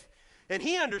faith and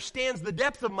he understands the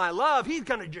depth of my love, he's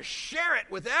going to just share it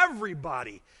with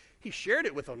everybody. He shared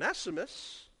it with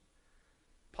Onesimus.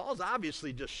 Paul's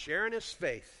obviously just sharing his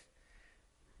faith.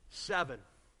 7,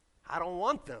 I don't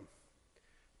want them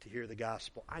to hear the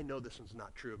gospel. I know this one's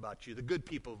not true about you. The good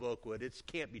people of Oakwood, it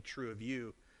can't be true of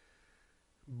you.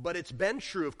 But it's been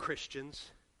true of Christians.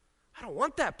 I don't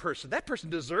want that person. That person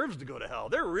deserves to go to hell.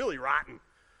 They're really rotten.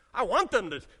 I want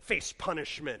them to face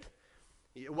punishment.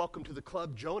 Welcome to the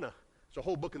club, Jonah. There's a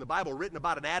whole book in the Bible written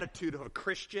about an attitude of a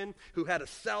Christian who had a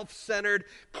self-centered,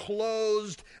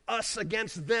 closed, us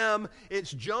against them.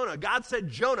 It's Jonah. God said,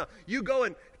 Jonah, you go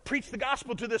and preach the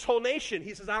gospel to this whole nation.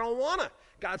 He says, I don't want to.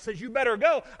 God says, you better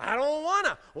go. I don't want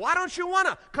to. Why don't you want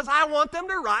to? Because I want them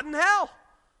to rot in hell.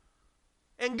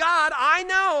 And God, I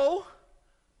know,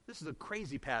 this is a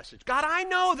crazy passage. God, I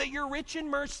know that you're rich in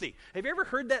mercy. Have you ever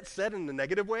heard that said in a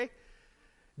negative way?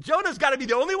 Jonah's got to be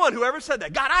the only one who ever said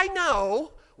that. God, I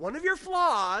know one of your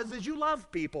flaws is you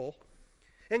love people.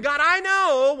 And God, I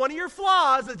know one of your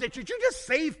flaws is that you just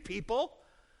save people.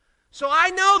 So I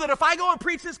know that if I go and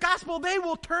preach this gospel, they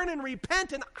will turn and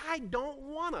repent, and I don't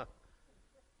want to.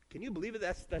 Can you believe it?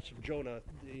 That's Jonah,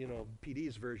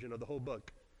 PD's version of the whole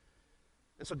book.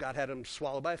 And so God had him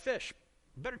swallowed by a fish.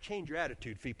 You better change your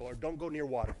attitude, people, or don't go near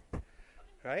water.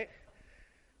 Right?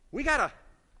 We gotta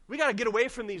get away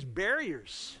from these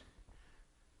barriers.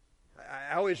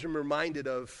 I always am reminded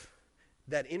of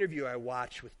that interview I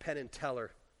watched with Penn and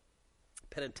Teller.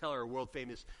 Penn and Teller are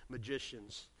world-famous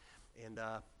magicians. And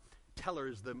Teller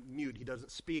is the mute. He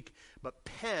doesn't speak. But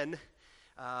Penn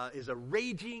is a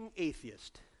raging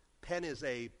atheist. Penn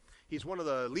he's one of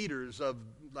the leaders of,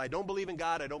 I don't believe in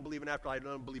God, I don't believe in afterlife, I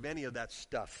don't believe any of that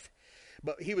stuff.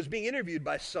 But he was being interviewed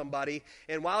by somebody,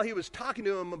 and while he was talking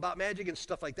to him about magic and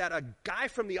stuff like that, a guy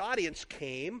from the audience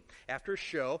came after a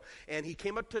show, and he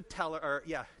came up to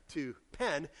to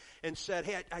Penn and said,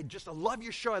 "Hey, I love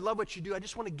your show. I love what you do. I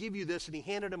just want to give you this." And he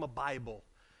handed him a Bible.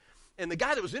 And the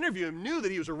guy that was interviewing him knew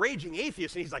that he was a raging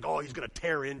atheist, and he's like, oh, he's going to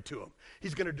tear into him.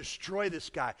 He's going to destroy this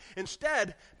guy.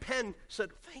 Instead, Penn said,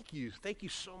 thank you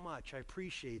so much. I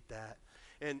appreciate that.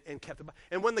 And kept the Bible.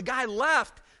 And when the guy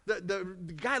left, the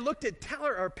guy looked at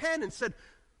Teller or Penn and said,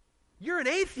 you're an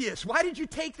atheist. Why did you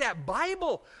take that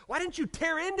Bible? Why didn't you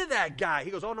tear into that guy?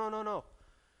 He goes, oh, no.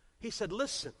 He said,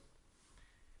 listen,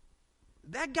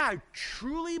 that guy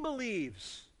truly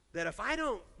believes that if I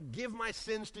don't give my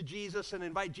sins to Jesus and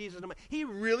invite Jesus to he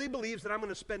really believes that I'm going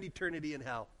to spend eternity in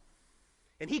hell.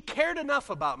 And he cared enough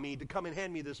about me to come and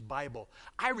hand me this Bible.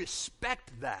 I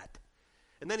respect that.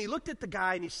 And then he looked at the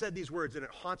guy and he said these words, and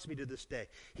it haunts me to this day.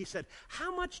 He said,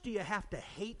 how much do you have to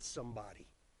hate somebody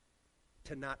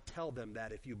to not tell them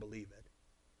that if you believe it?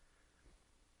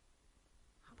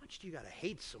 How much do you got to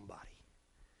hate somebody?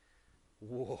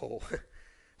 Whoa.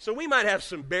 So we might have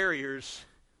some barriers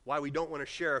why we don't want to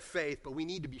share our faith, but we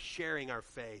need to be sharing our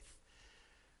faith.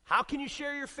 How can you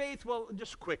share your faith? Well,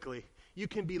 just quickly, you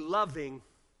can be loving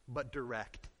but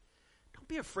direct. Don't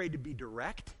be afraid to be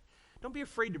direct. Don't be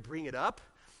afraid to bring it up.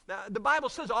 Now, the Bible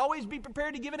says always be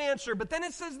prepared to give an answer, but then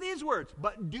it says these words,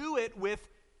 but do it with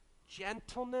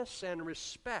gentleness and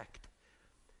respect.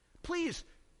 Please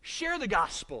share the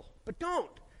gospel, but don't.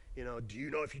 Do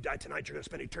you know if you die tonight you're going to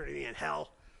spend eternity in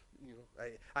hell?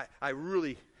 I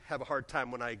really have a hard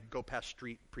time when I go past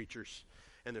street preachers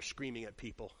and they're screaming at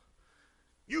people.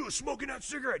 You smoking that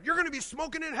cigarette, you're going to be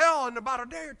smoking in hell in about a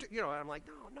day or two. I'm like,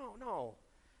 no.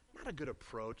 Not a good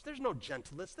approach. There's no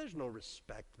gentleness. There's no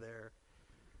respect there.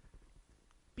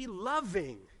 Be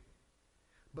loving,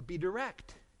 but be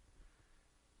direct.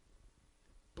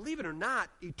 Believe it or not,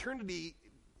 eternity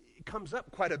comes up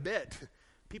quite a bit.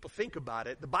 People think about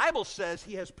it. The Bible says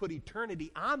he has put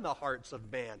eternity on the hearts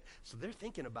of man. So they're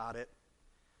thinking about it.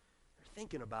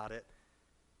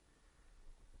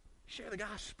 Share the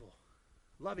gospel.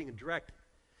 Loving and direct.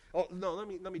 Oh, no,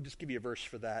 let me just give you a verse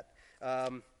for that.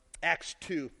 Acts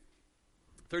 2,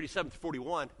 37 to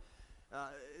 41.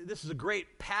 This is a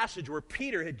great passage where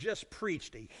Peter had just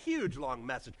preached a huge long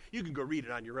message. You can go read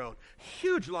it on your own.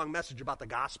 Huge long message about the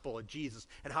gospel of Jesus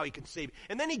and how he can save you.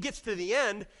 And then he gets to the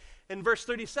end in verse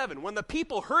 37. When the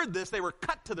people heard this, they were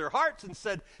cut to their hearts and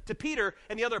said to Peter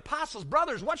and the other apostles,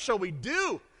 brothers, what shall we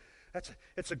do?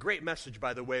 It's a great message,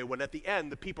 by the way, when at the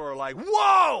end the people are like,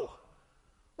 whoa,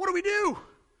 what do we do?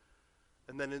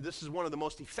 And then this is one of the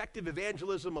most effective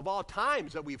evangelism of all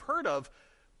times that we've heard of.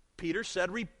 Peter said,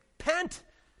 repent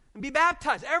and be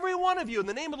baptized, every one of you, in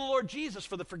the name of the Lord Jesus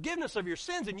for the forgiveness of your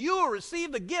sins, and you will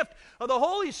receive the gift of the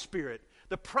Holy Spirit.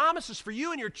 The promise is for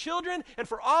you and your children and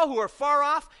for all who are far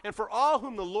off and for all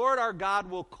whom the Lord our God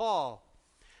will call.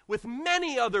 With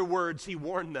many other words he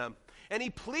warned them. And he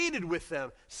pleaded with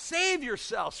them, save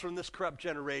yourselves from this corrupt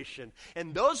generation.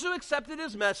 And those who accepted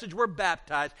his message were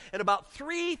baptized, and about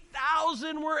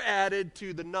 3,000 were added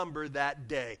to the number that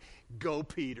day. Go,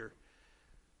 Peter.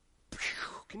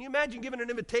 Can you imagine giving an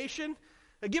invitation,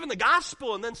 giving the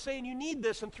gospel, and then saying you need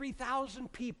this, and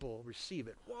 3,000 people receive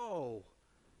it? Whoa,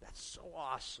 that's so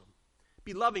awesome.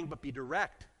 Be loving, but be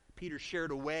direct. Peter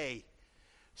shared a way.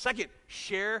 Second,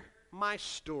 share my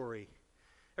story.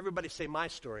 Everybody say my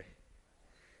story.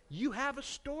 You have a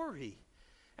story.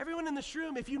 Everyone in this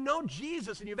room, if you know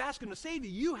Jesus and you've asked him to save you,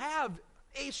 you have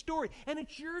a story, and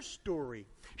it's your story.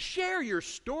 Share your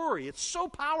story. It's so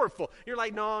powerful. You're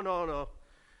like, no,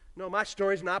 my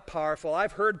story's not powerful.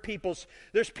 I've heard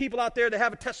there's people out there that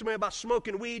have a testimony about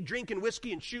smoking weed, drinking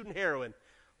whiskey, and shooting heroin.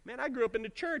 Man, I grew up in the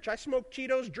church. I smoke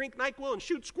Cheetos, drink NyQuil, and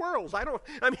shoot squirrels.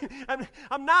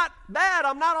 I'm not bad.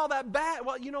 I'm not all that bad.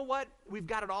 Well, you know what? We've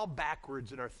got it all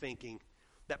backwards in our thinking.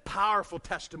 That powerful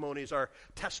testimonies are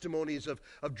testimonies of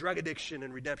drug addiction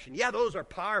and redemption. Yeah, those are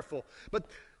powerful. But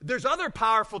there's other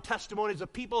powerful testimonies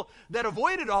of people that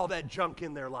avoided all that junk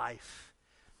in their life.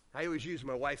 I always use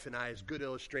my wife and I as good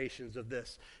illustrations of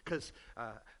this because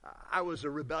I was a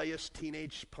rebellious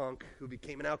teenage punk who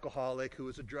became an alcoholic, who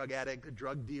was a drug addict, a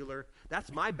drug dealer.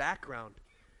 That's my background.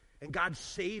 And God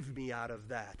saved me out of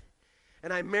that.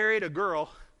 And I married a girl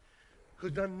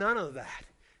who's done none of that.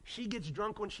 She gets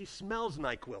drunk when she smells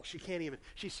NyQuil. She can't even.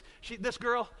 This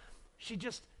girl,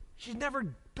 She's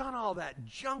never done all that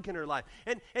junk in her life.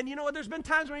 And you know what? There's been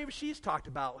times when even she's talked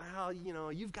about, well,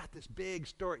 you've got this big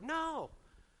story. No.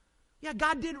 Yeah,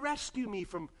 God did rescue me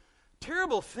from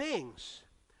terrible things.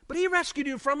 But he rescued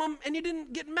you from them, and you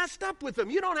didn't get messed up with them.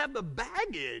 You don't have the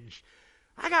baggage.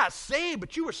 I got saved,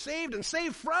 but you were saved and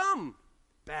saved from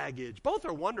baggage. Both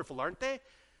are wonderful, aren't they?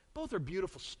 Both are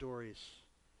beautiful stories.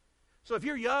 So if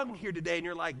you're young here today and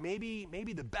you're like, maybe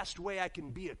the best way I can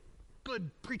be a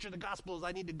good preacher of the gospel is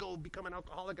I need to go become an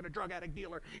alcoholic and a drug addict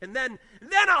dealer, and then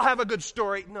I'll have a good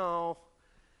story. No,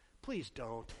 please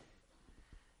don't.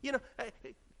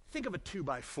 Think of a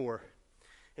 2x4.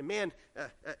 And man,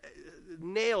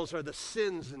 nails are the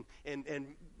sins, and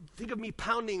think of me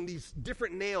pounding these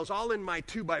different nails all in my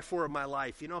 2x4 of my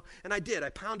life, And I did. I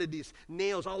pounded these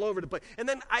nails all over the place. And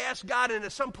then I asked God, and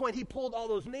at some point he pulled all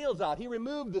those nails out. He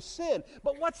removed the sin.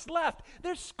 But what's left?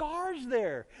 There's scars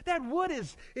there. That wood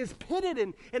is pitted,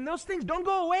 and those things don't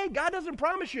go away. God doesn't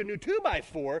promise you a new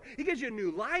 2x4. He gives you a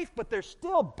new life, but there's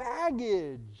still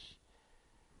baggage.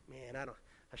 Man,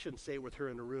 I shouldn't say it with her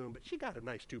in the room, but she got a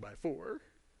nice 2x4.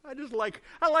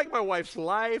 I like my wife's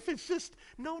life. It's just,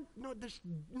 there's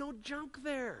no junk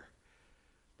there.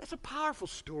 That's a powerful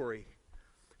story.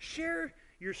 Share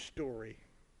your story.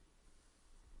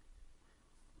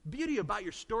 Beauty about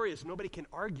your story is nobody can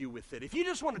argue with it. If you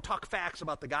just want to talk facts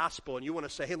about the gospel and you want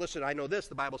to say, hey, listen, I know this,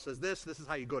 the Bible says this is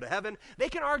how you go to heaven, they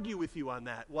can argue with you on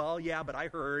that. Well, yeah, but I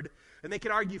heard. And they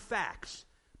can argue facts.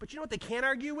 But you know what they can't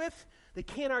argue with? They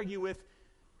can't argue with,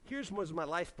 here's was my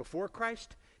life before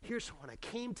Christ, here's when I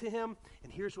came to him,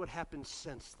 and here's what happened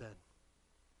since then.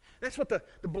 That's what the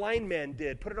blind man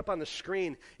did. Put it up on the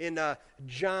screen in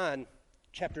John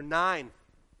chapter 9.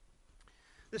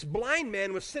 This blind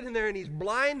man was sitting there, and he's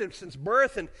blind since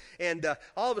birth, and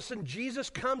all of a sudden Jesus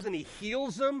comes and he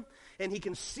heals him, and he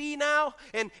can see now,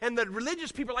 and the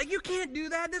religious people are like, you can't do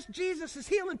that. This Jesus is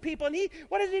healing people, and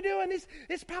what is he doing?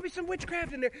 It's probably some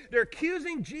witchcraft, and they're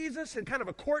accusing Jesus in kind of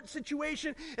a court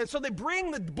situation, and so they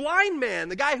bring the blind man,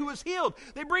 the guy who was healed,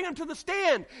 they bring him to the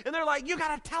stand, and they're like, you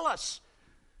got to tell us.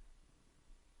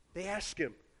 They ask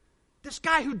him, this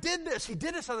guy who did this, he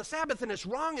did this on the Sabbath, and it's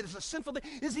wrong, and it's a sinful thing.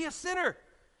 Is he a sinner?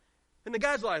 And the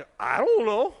guy's like, I don't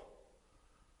know.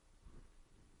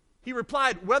 He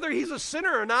replied, whether he's a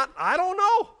sinner or not, I don't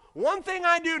know. One thing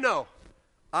I do know,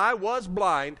 I was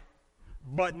blind,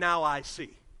 but now I see.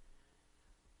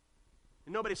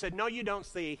 And nobody said, no, you don't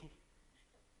see.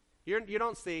 You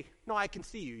don't see. No, I can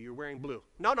see you. You're wearing blue.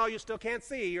 No, you still can't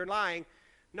see. You're lying.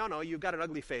 No, you've got an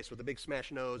ugly face with a big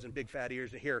smashed nose and big fat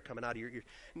ears and hair coming out of your ears.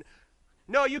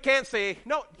 No, you can't see.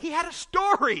 No, he had a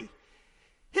story.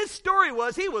 His story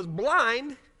was he was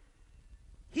blind,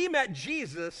 he met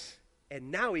Jesus,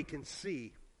 and now he can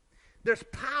see. There's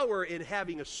power in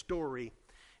having a story,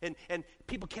 and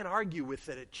people can't argue with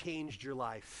it. It changed your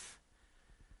life.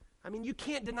 I mean, you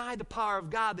can't deny the power of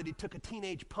God that he took a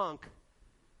teenage punk,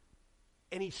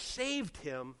 and he saved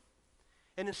him,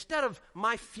 and instead of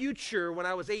my future when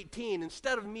I was 18,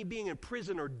 instead of me being in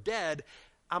prison or dead,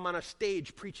 I'm on a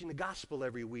stage preaching the gospel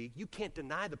every week. You can't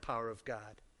deny the power of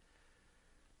God.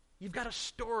 You've got a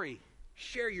story.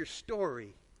 Share your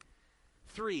story.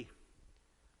 3,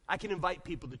 I can invite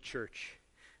people to church.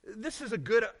 This is I'm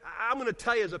going to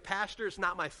tell you as a pastor, it's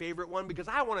not my favorite one because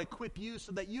I want to equip you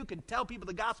so that you can tell people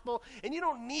the gospel and you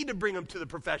don't need to bring them to the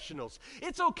professionals.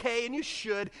 It's okay and you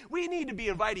should. We need to be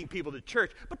inviting people to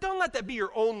church, but don't let that be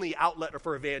your only outlet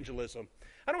for evangelism.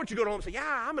 I don't want you to go home and say,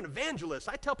 yeah, I'm an evangelist.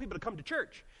 I tell people to come to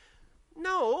church.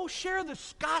 No, share the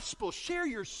gospel, share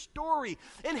your story.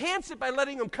 Enhance it by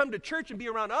letting them come to church and be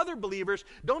around other believers.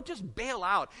 Don't just bail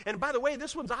out. And by the way,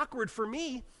 this one's awkward for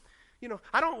me.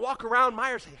 I don't walk around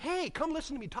Myers and say, hey, come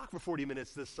listen to me talk for 40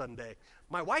 minutes this Sunday.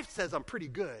 My wife says I'm pretty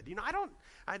good.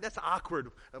 That's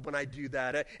awkward when I do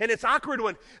that. And it's awkward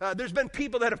when there's been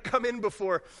people that have come in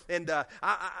before, and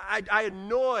I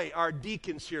annoy our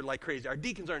deacons here like crazy. Our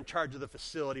deacons are in charge of the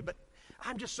facility, but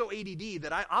I'm just so ADD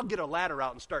that I'll get a ladder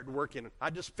out and start working.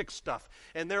 I just fix stuff.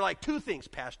 And they're like, 2 things,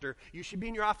 Pastor. You should be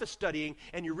in your office studying,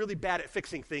 and you're really bad at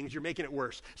fixing things. You're making it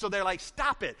worse. So they're like,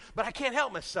 stop it. But I can't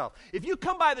help myself. If you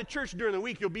come by the church during the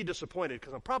week, you'll be disappointed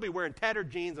because I'm probably wearing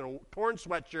tattered jeans and a torn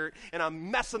sweatshirt, and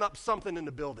I'm messing up something in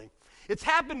the building. It's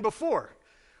happened before.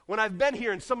 When I've been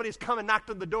here and somebody's come and knocked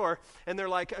on the door, and they're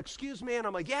like, excuse me, and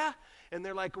I'm like, yeah. And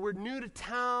they're like, we're new to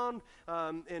town,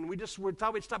 and we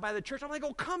thought we'd stop by the church. I'm like,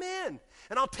 oh, come in.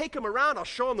 And I'll take them around. I'll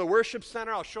show them the worship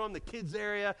center. I'll show them the kids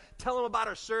area, tell them about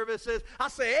our services. I'll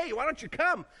say, hey, why don't you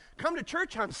come? Come to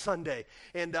church on Sunday.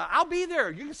 And I'll be there.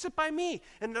 You can sit by me.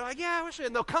 And they're like, yeah,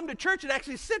 and they'll come to church and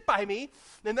actually sit by me.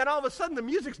 And then all of a sudden the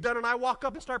music's done, and I walk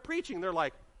up and start preaching. They're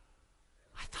like,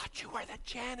 I thought you were the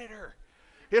janitor.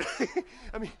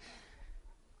 I mean,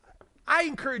 I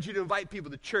encourage you to invite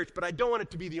people to church, but I don't want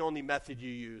it to be the only method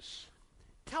you use.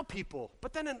 Tell people,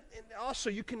 but then also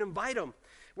you can invite them.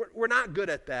 We're not good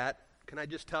at that. Can I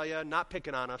just tell you, not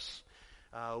picking on us.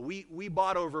 We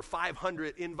bought over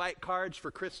 500 invite cards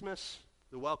for Christmas,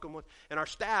 the welcome one. And our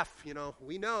staff,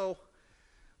 we know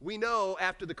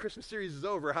after the Christmas series is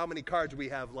over how many cards we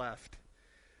have left.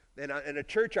 And in a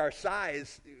church our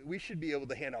size, we should be able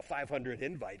to hand out 500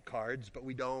 invite cards, but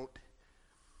we don't.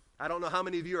 I don't know how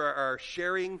many of you are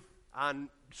sharing on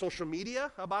social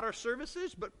media about our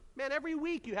services, but man, every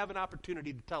week you have an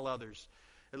opportunity to tell others.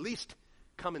 At least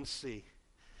come and see.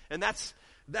 And that's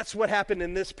what happened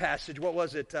in this passage. What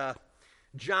was it?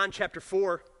 John chapter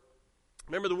 4.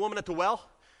 Remember the woman at the well?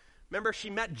 Remember she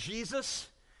met Jesus,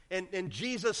 and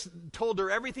Jesus told her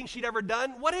everything she'd ever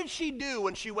done? What did she do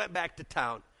when she went back to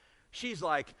town? She's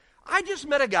like, I just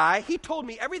met a guy. He told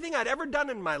me everything I'd ever done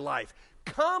in my life.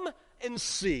 Come and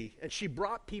see. And she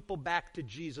brought people back to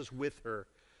Jesus with her.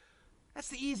 That's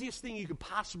the easiest thing you could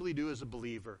possibly do as a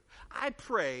believer. I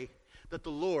pray that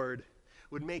the Lord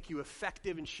would make you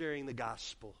effective in sharing the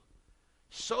gospel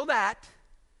so that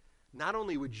not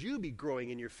only would you be growing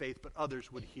in your faith, but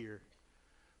others would hear.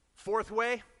 Fourth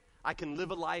way, I can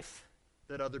live a life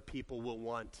that other people will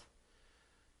want.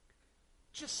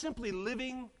 Just simply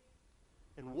living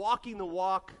and walking the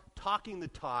walk, talking the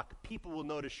talk, people will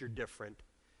notice you're different.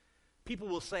 People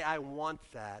will say, I want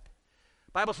that.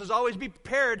 The Bible says always be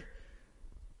prepared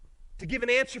to give an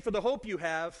answer for the hope you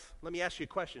have. Let me ask you a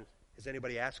question. Has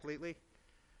anybody asked lately?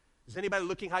 Is anybody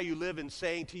looking how you live and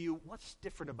saying to you, what's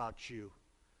different about you?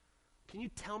 Can you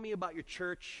tell me about your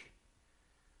church?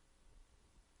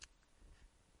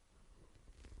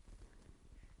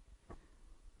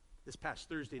 This past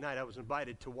Thursday night, I was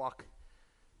invited to walk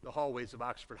the hallways of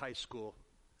Oxford High School.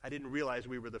 I didn't realize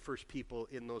we were the first people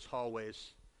in those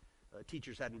hallways.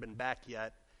 Teachers hadn't been back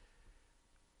yet.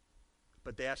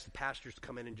 But they asked the pastors to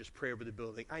come in and just pray over the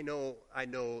building. I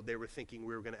know they were thinking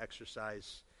we were going to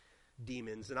exorcise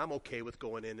demons, and I'm okay with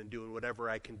going in and doing whatever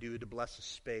I can do to bless the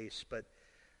space, but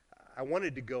I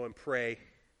wanted to go and pray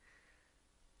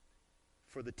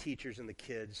for the teachers and the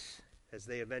kids as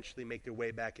they eventually make their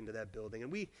way back into that building.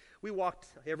 And we walked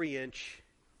every inch,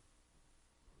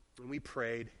 and we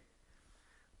prayed.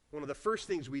 One of the first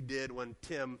things we did when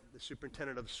Tim, the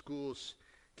superintendent of the schools,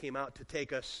 came out to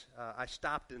take us, I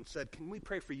stopped and said, can we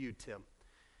pray for you, Tim?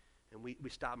 And we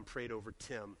stopped and prayed over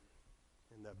Tim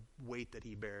and the weight that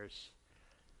he bears.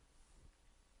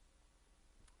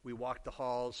 We walked the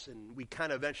halls, and we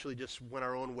kind of eventually just went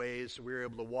our own ways. We were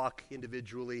able to walk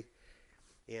individually.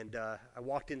 And I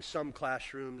walked in some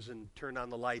classrooms and turned on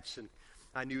the lights, and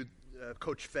I knew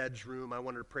Coach Fed's room. I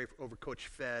wanted to pray over Coach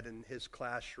Fed and his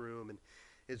classroom. And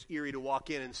it's eerie to walk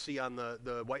in and see on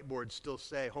the whiteboard still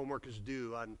say homework is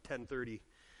due on 10:30,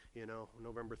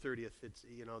 November 30th.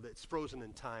 It's frozen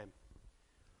in time.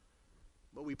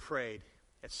 But we prayed.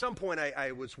 At some point,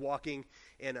 I was walking,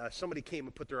 and somebody came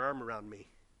and put their arm around me.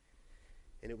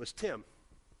 And it was Tim,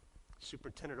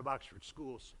 superintendent of Oxford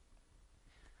Schools.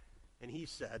 And he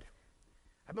said,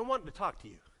 I've been wanting to talk to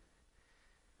you.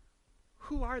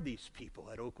 Who are these people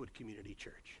at Oakwood Community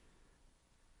Church?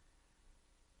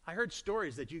 I heard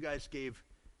stories that you guys gave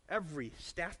every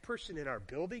staff person in our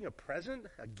building a present,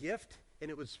 a gift, and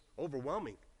it was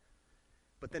overwhelming.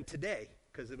 But then today,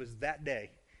 because it was that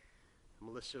day,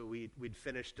 Melissa, we'd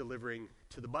finished delivering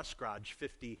to the bus garage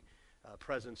 50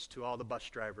 presents to all the bus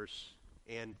drivers.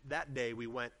 And that day we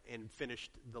went and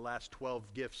finished the last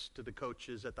 12 gifts to the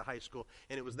coaches at the high school.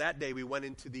 And it was that day we went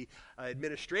into the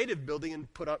administrative building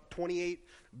and put up 28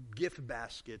 gift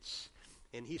baskets.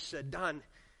 And he said, Don,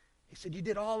 you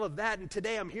did all of that. And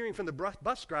today I'm hearing from the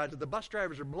bus garage that the bus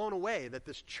drivers are blown away that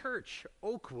this church,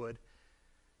 Oakwood,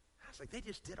 I was like, they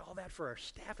just did all that for our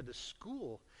staff at the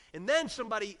school. And then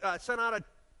somebody sent out an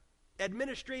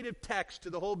administrative text to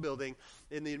the whole building,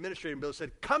 in the administrative building,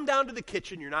 said, come down to the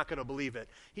kitchen, you're not going to believe it.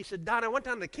 He said, Don, I went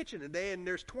down to the kitchen today, and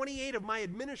there's 28 of my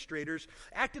administrators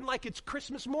acting like it's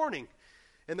Christmas morning.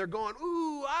 And they're going,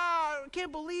 I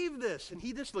can't believe this. And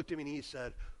he just looked at me and he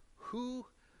said, who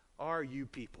are you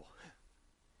people?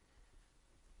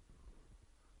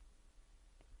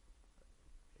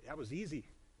 That was easy.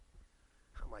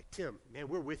 I'm like, Tim, man,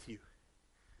 we're with you.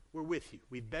 We're with you.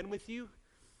 We've been with you,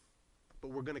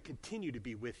 but we're going to continue to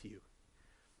be with you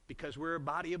because we're a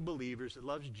body of believers that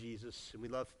loves Jesus and we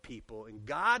love people. And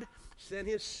God sent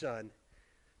his son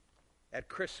at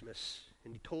Christmas,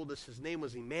 and he told us his name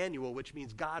was Emmanuel, which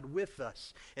means God with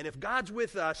us. And if God's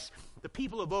with us, the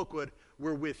people of Oakwood,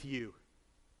 we're with you.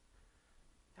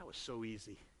 That was so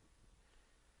easy.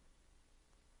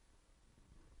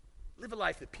 Live a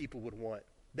life that people would want,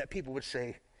 that people would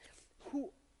say, who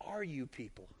are you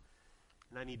people?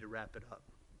 And I need to wrap it up.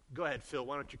 Go ahead, Phil.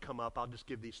 Why don't you come up? I'll just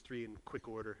give these three in quick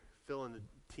order. Phil and the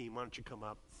team, why don't you come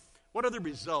up? What are the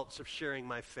results of sharing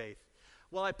my faith?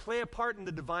 Well, I play a part in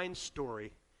the divine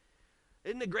story.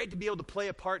 Isn't it great to be able to play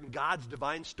a part in God's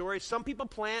divine story? Some people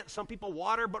plant, some people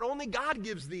water, but only God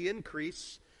gives the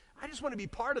increase. I just want to be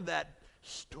part of that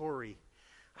story.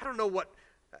 I don't know what...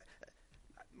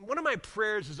 One of my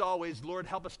prayers is always, Lord,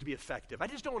 help us to be effective. I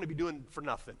just don't want to be doing for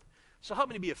nothing. So help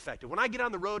me to be effective. When I get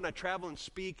on the road and I travel and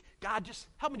speak, God, just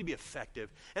help me to be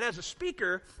effective. And as a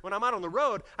speaker, when I'm out on the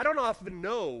road, I don't often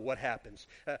know what happens.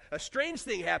 A strange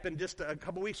thing happened just a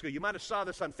couple weeks ago. You might have saw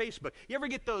this on Facebook. You ever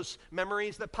get those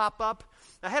memories that pop up?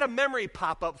 I had a memory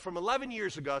pop up from 11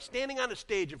 years ago, standing on a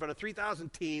stage in front of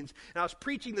 3,000 teens, and I was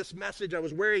preaching this message. I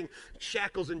was wearing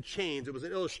shackles and chains. It was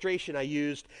an illustration I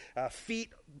used.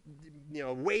 Feet,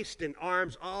 waist and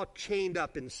arms all chained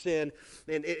up in sin.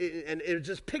 And it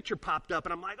just picture popped up,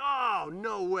 and I'm like, oh,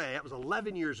 no way. That was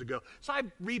 11 years ago. So I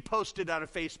reposted on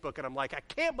Facebook, and I'm like, I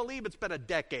can't believe it's been a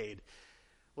decade.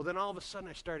 Well, then all of a sudden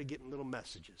I started getting little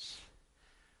messages.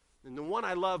 And the one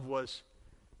I loved was,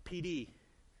 PD,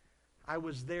 I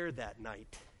was there that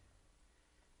night,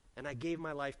 and I gave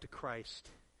my life to Christ.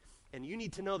 And you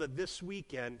need to know that this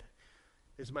weekend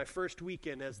is my first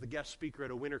weekend as the guest speaker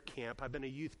at a winter camp. I've been a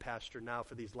youth pastor now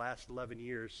for these last 11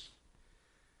 years.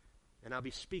 And I'll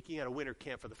be speaking at a winter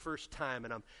camp for the first time.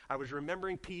 And I was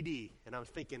remembering PD. And I was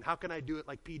thinking, how can I do it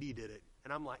like PD did it?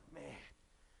 And I'm like, man,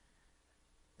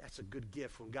 that's a good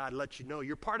gift when God lets you know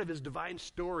you're part of his divine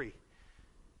story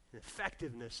and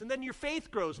effectiveness. And then your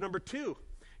faith grows, number 2.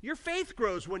 Your faith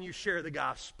grows when you share the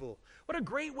gospel. What a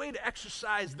great way to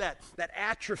exercise that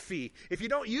atrophy. If you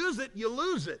don't use it, you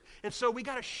lose it. And so we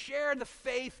got to share the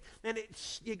faith, and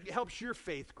it helps your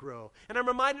faith grow. And I'm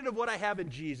reminded of what I have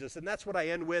in Jesus, and that's what I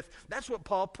end with. That's what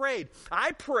Paul prayed.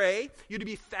 I pray you to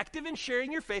be effective in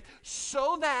sharing your faith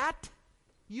so that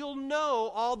you'll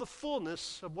know all the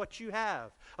fullness of what you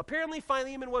have. Apparently,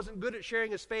 Philemon wasn't good at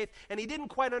sharing his faith, and he didn't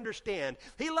quite understand.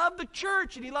 He loved the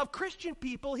church, and he loved Christian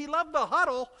people. He loved the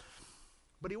huddle,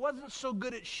 but he wasn't so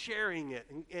good at sharing it.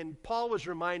 And Paul was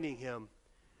reminding him,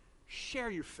 share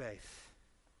your faith.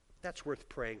 That's worth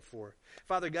praying for.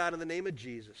 Father God, in the name of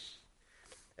Jesus,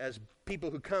 as people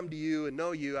who come to you and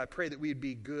know you, I pray that we'd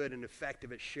be good and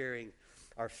effective at sharing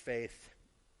our faith.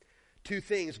 2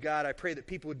 things, God, I pray that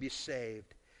people would be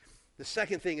saved. The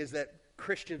second thing is that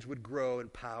Christians would grow in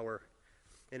power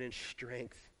and in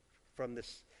strength from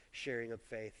this sharing of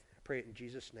faith. I pray it in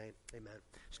Jesus' name. Amen.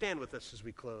 Stand with us as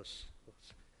we close.